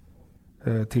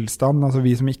unntakstilstand. Altså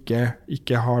vi som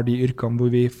ikke har de yrkene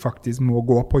hvor vi faktisk må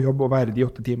gå på jobb og være de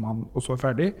 8 timene og så er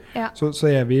ferdig. Ja. Så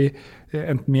er vi,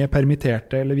 enten vi er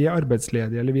permitterte, eller vi er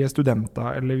arbeidsledige, eller vi er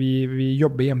studenter, eller vi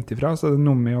jobber hjemmefra, så det er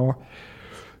noe med å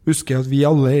huske at vi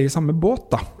alle er i samme båt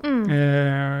da.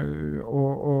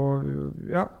 Og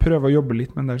ja, prøve å jobbe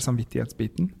litt med den der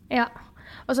samvittighetsbiten. Ja.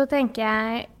 Og så tenker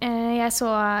jeg så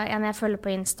en jeg følger på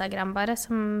Instagram bare,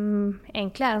 som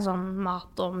egentlig er en sånn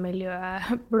mat- og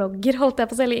miljøblogger, holdt jeg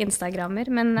på å si, eller Instagrammer.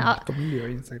 Men mat- og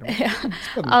miljø-Instagram. Ja,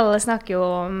 alle snakker jo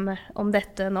om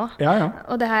dette nå. Ja, ja.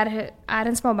 Og det her er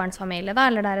en småbarnsfamilie da,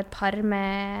 eller det er et par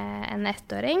med en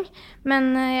 1-åring. Men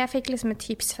jeg fikk liksom et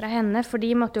tips fra henne, for de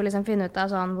måtte jo liksom finne ut av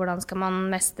sånn, hvordan skal man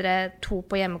mestre 2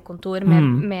 på hjemmekontor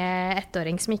med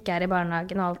 1-åring som ikke er i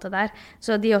barnehagen og alt det der. Så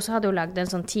de også hadde jo lagd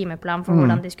en sånn timeplan for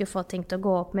hvordan de skulle få ting til å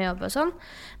gå opp med jobb og sånn.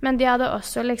 Men de hadde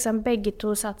også liksom begge to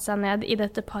satt seg ned i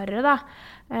dette paret da,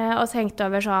 og tenkt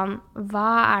over sånn,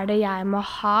 hva er det jeg må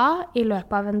ha i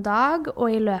løpet av en dag og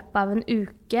i løpet av en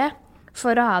uke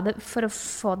for å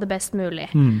få det best mulig.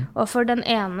 Og for den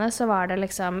ene så var det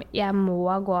liksom, jeg må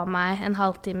gå meg en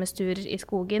halvtimes tur i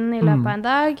skogen i løpet av en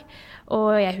dag,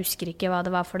 og jeg husker ikke hva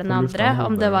det var for den andre,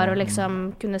 om det var å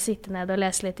liksom kunne sitte ned og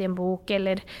lese litt i en bok,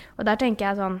 og der tenker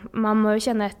jeg sånn, man må jo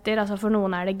kjenne etter, altså for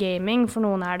noen er det gaming, for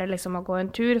noen er det liksom å gå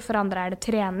en tur, for andre er det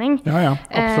trening. Ja,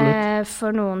 absolutt.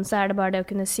 For noen så er det bare det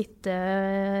å kunne sitte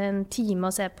en time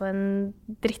og se på en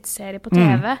drittserie på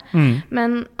TV.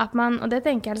 Men at man, og det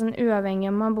tenker jeg liksom uavhengig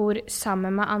om man bor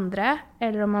sammen med andre,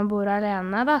 eller om man bor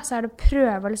alene, da, så er det å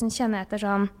prøve å liksom kjenne etter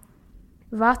sånn,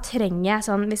 hva trenger jeg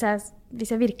sånn,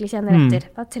 hvis jeg virkelig kjenner etter,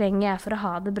 hva trenger jeg for å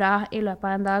ha det bra i løpet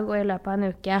av en dag og i løpet av en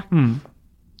uke?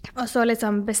 Og så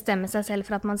liksom bestemme seg selv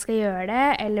for at man skal gjøre det,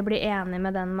 eller bli enig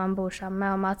med den man bor sammen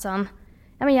med om at sånn,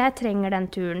 ja, men jeg trenger den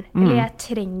turen, eller jeg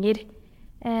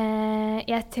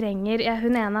trenger,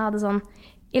 hun ene hadde sånn,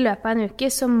 i løpet av en uke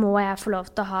så må jeg få lov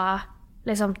til å ha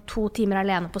liksom 2 timer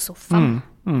alene på sofaen,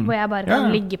 hvor jeg bare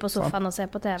kan ligge på sofaen og se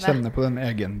på TV. Kjenne på den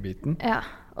egen biten. Ja,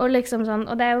 og liksom sånn,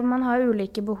 og det er jo, man har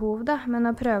ulike behov da, men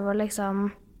å prøve å liksom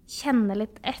kjenne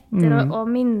litt etter og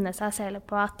minne seg selv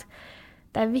på at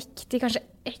det er viktig, kanskje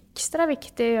ekstra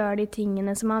viktig å gjøre de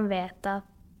tingene som man vet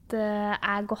at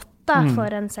er godt da, for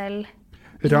en selv.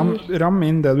 Ram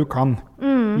inn det du kan.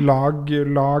 Lag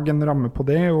en ramme på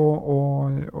det, og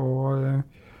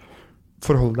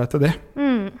forhold deg til det.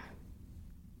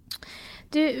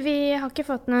 Du, vi har ikke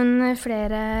fått noen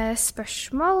flere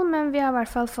spørsmål, men vi har i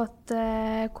hvert fall fått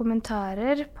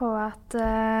kommentarer på at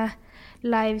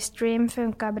livestream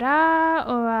funket bra,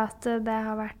 og at det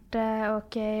har vært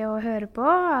ok å høre på,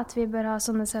 at vi bør ha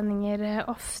sånne sendinger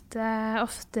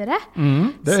oftere.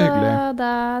 Det er hyggelig. Så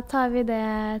da tar vi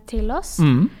det til oss.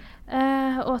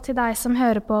 Og til deg som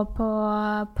hører på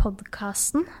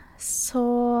podcasten, så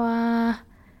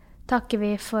takker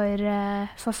vi for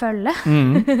følget.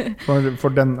 For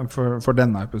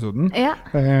denne episoden. Ja.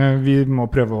 Vi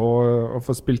må prøve å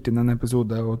få spilt inn en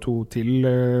episode og 2 til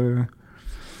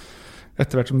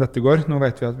etter hvert som dette går. Nå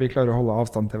vet vi at vi klarer å holde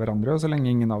avstand til hverandre, og så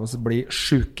lenge ingen av oss blir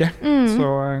syke, så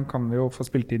kan vi jo få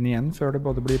spilt inn igjen før det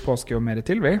både blir påske og mer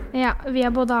til, vi. Ja, vi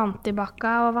har både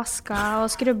antibakka og vaska og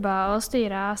skrubba og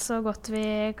styra så godt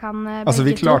vi kan. Altså,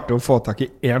 vi klarte å få tak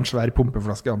i en svær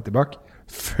pumpeflaske antibac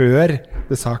før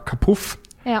det sa kapuff.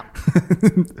 Ja.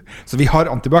 Så vi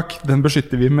har antibac. Den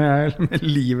beskytter vi med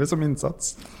livet som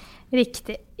innsats.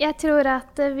 Riktig. Jeg tror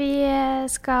at vi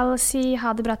skal si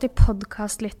ha det bra til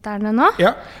podcastlytterne nå.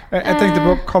 Ja, jeg tenkte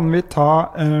på, kan vi ta,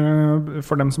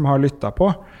 for dem som har lyttet på,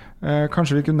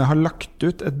 kanskje vi kunne ha lagt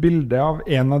ut et bilde av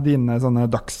en av dine sånne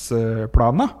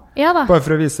dagsplaner? Ja da. Bare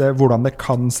for å vise hvordan det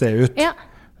kan se ut. Ja.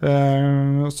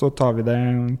 Så tar vi det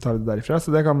derifra,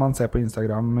 så det kan man se på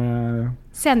Instagram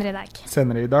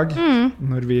Senere i dag.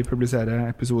 Når vi publiserer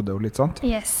episode og litt sånt.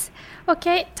 Yes. Ok,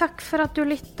 takk for at du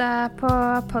lyttet på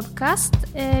podcast.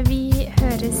 Vi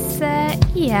høres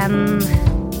igjen.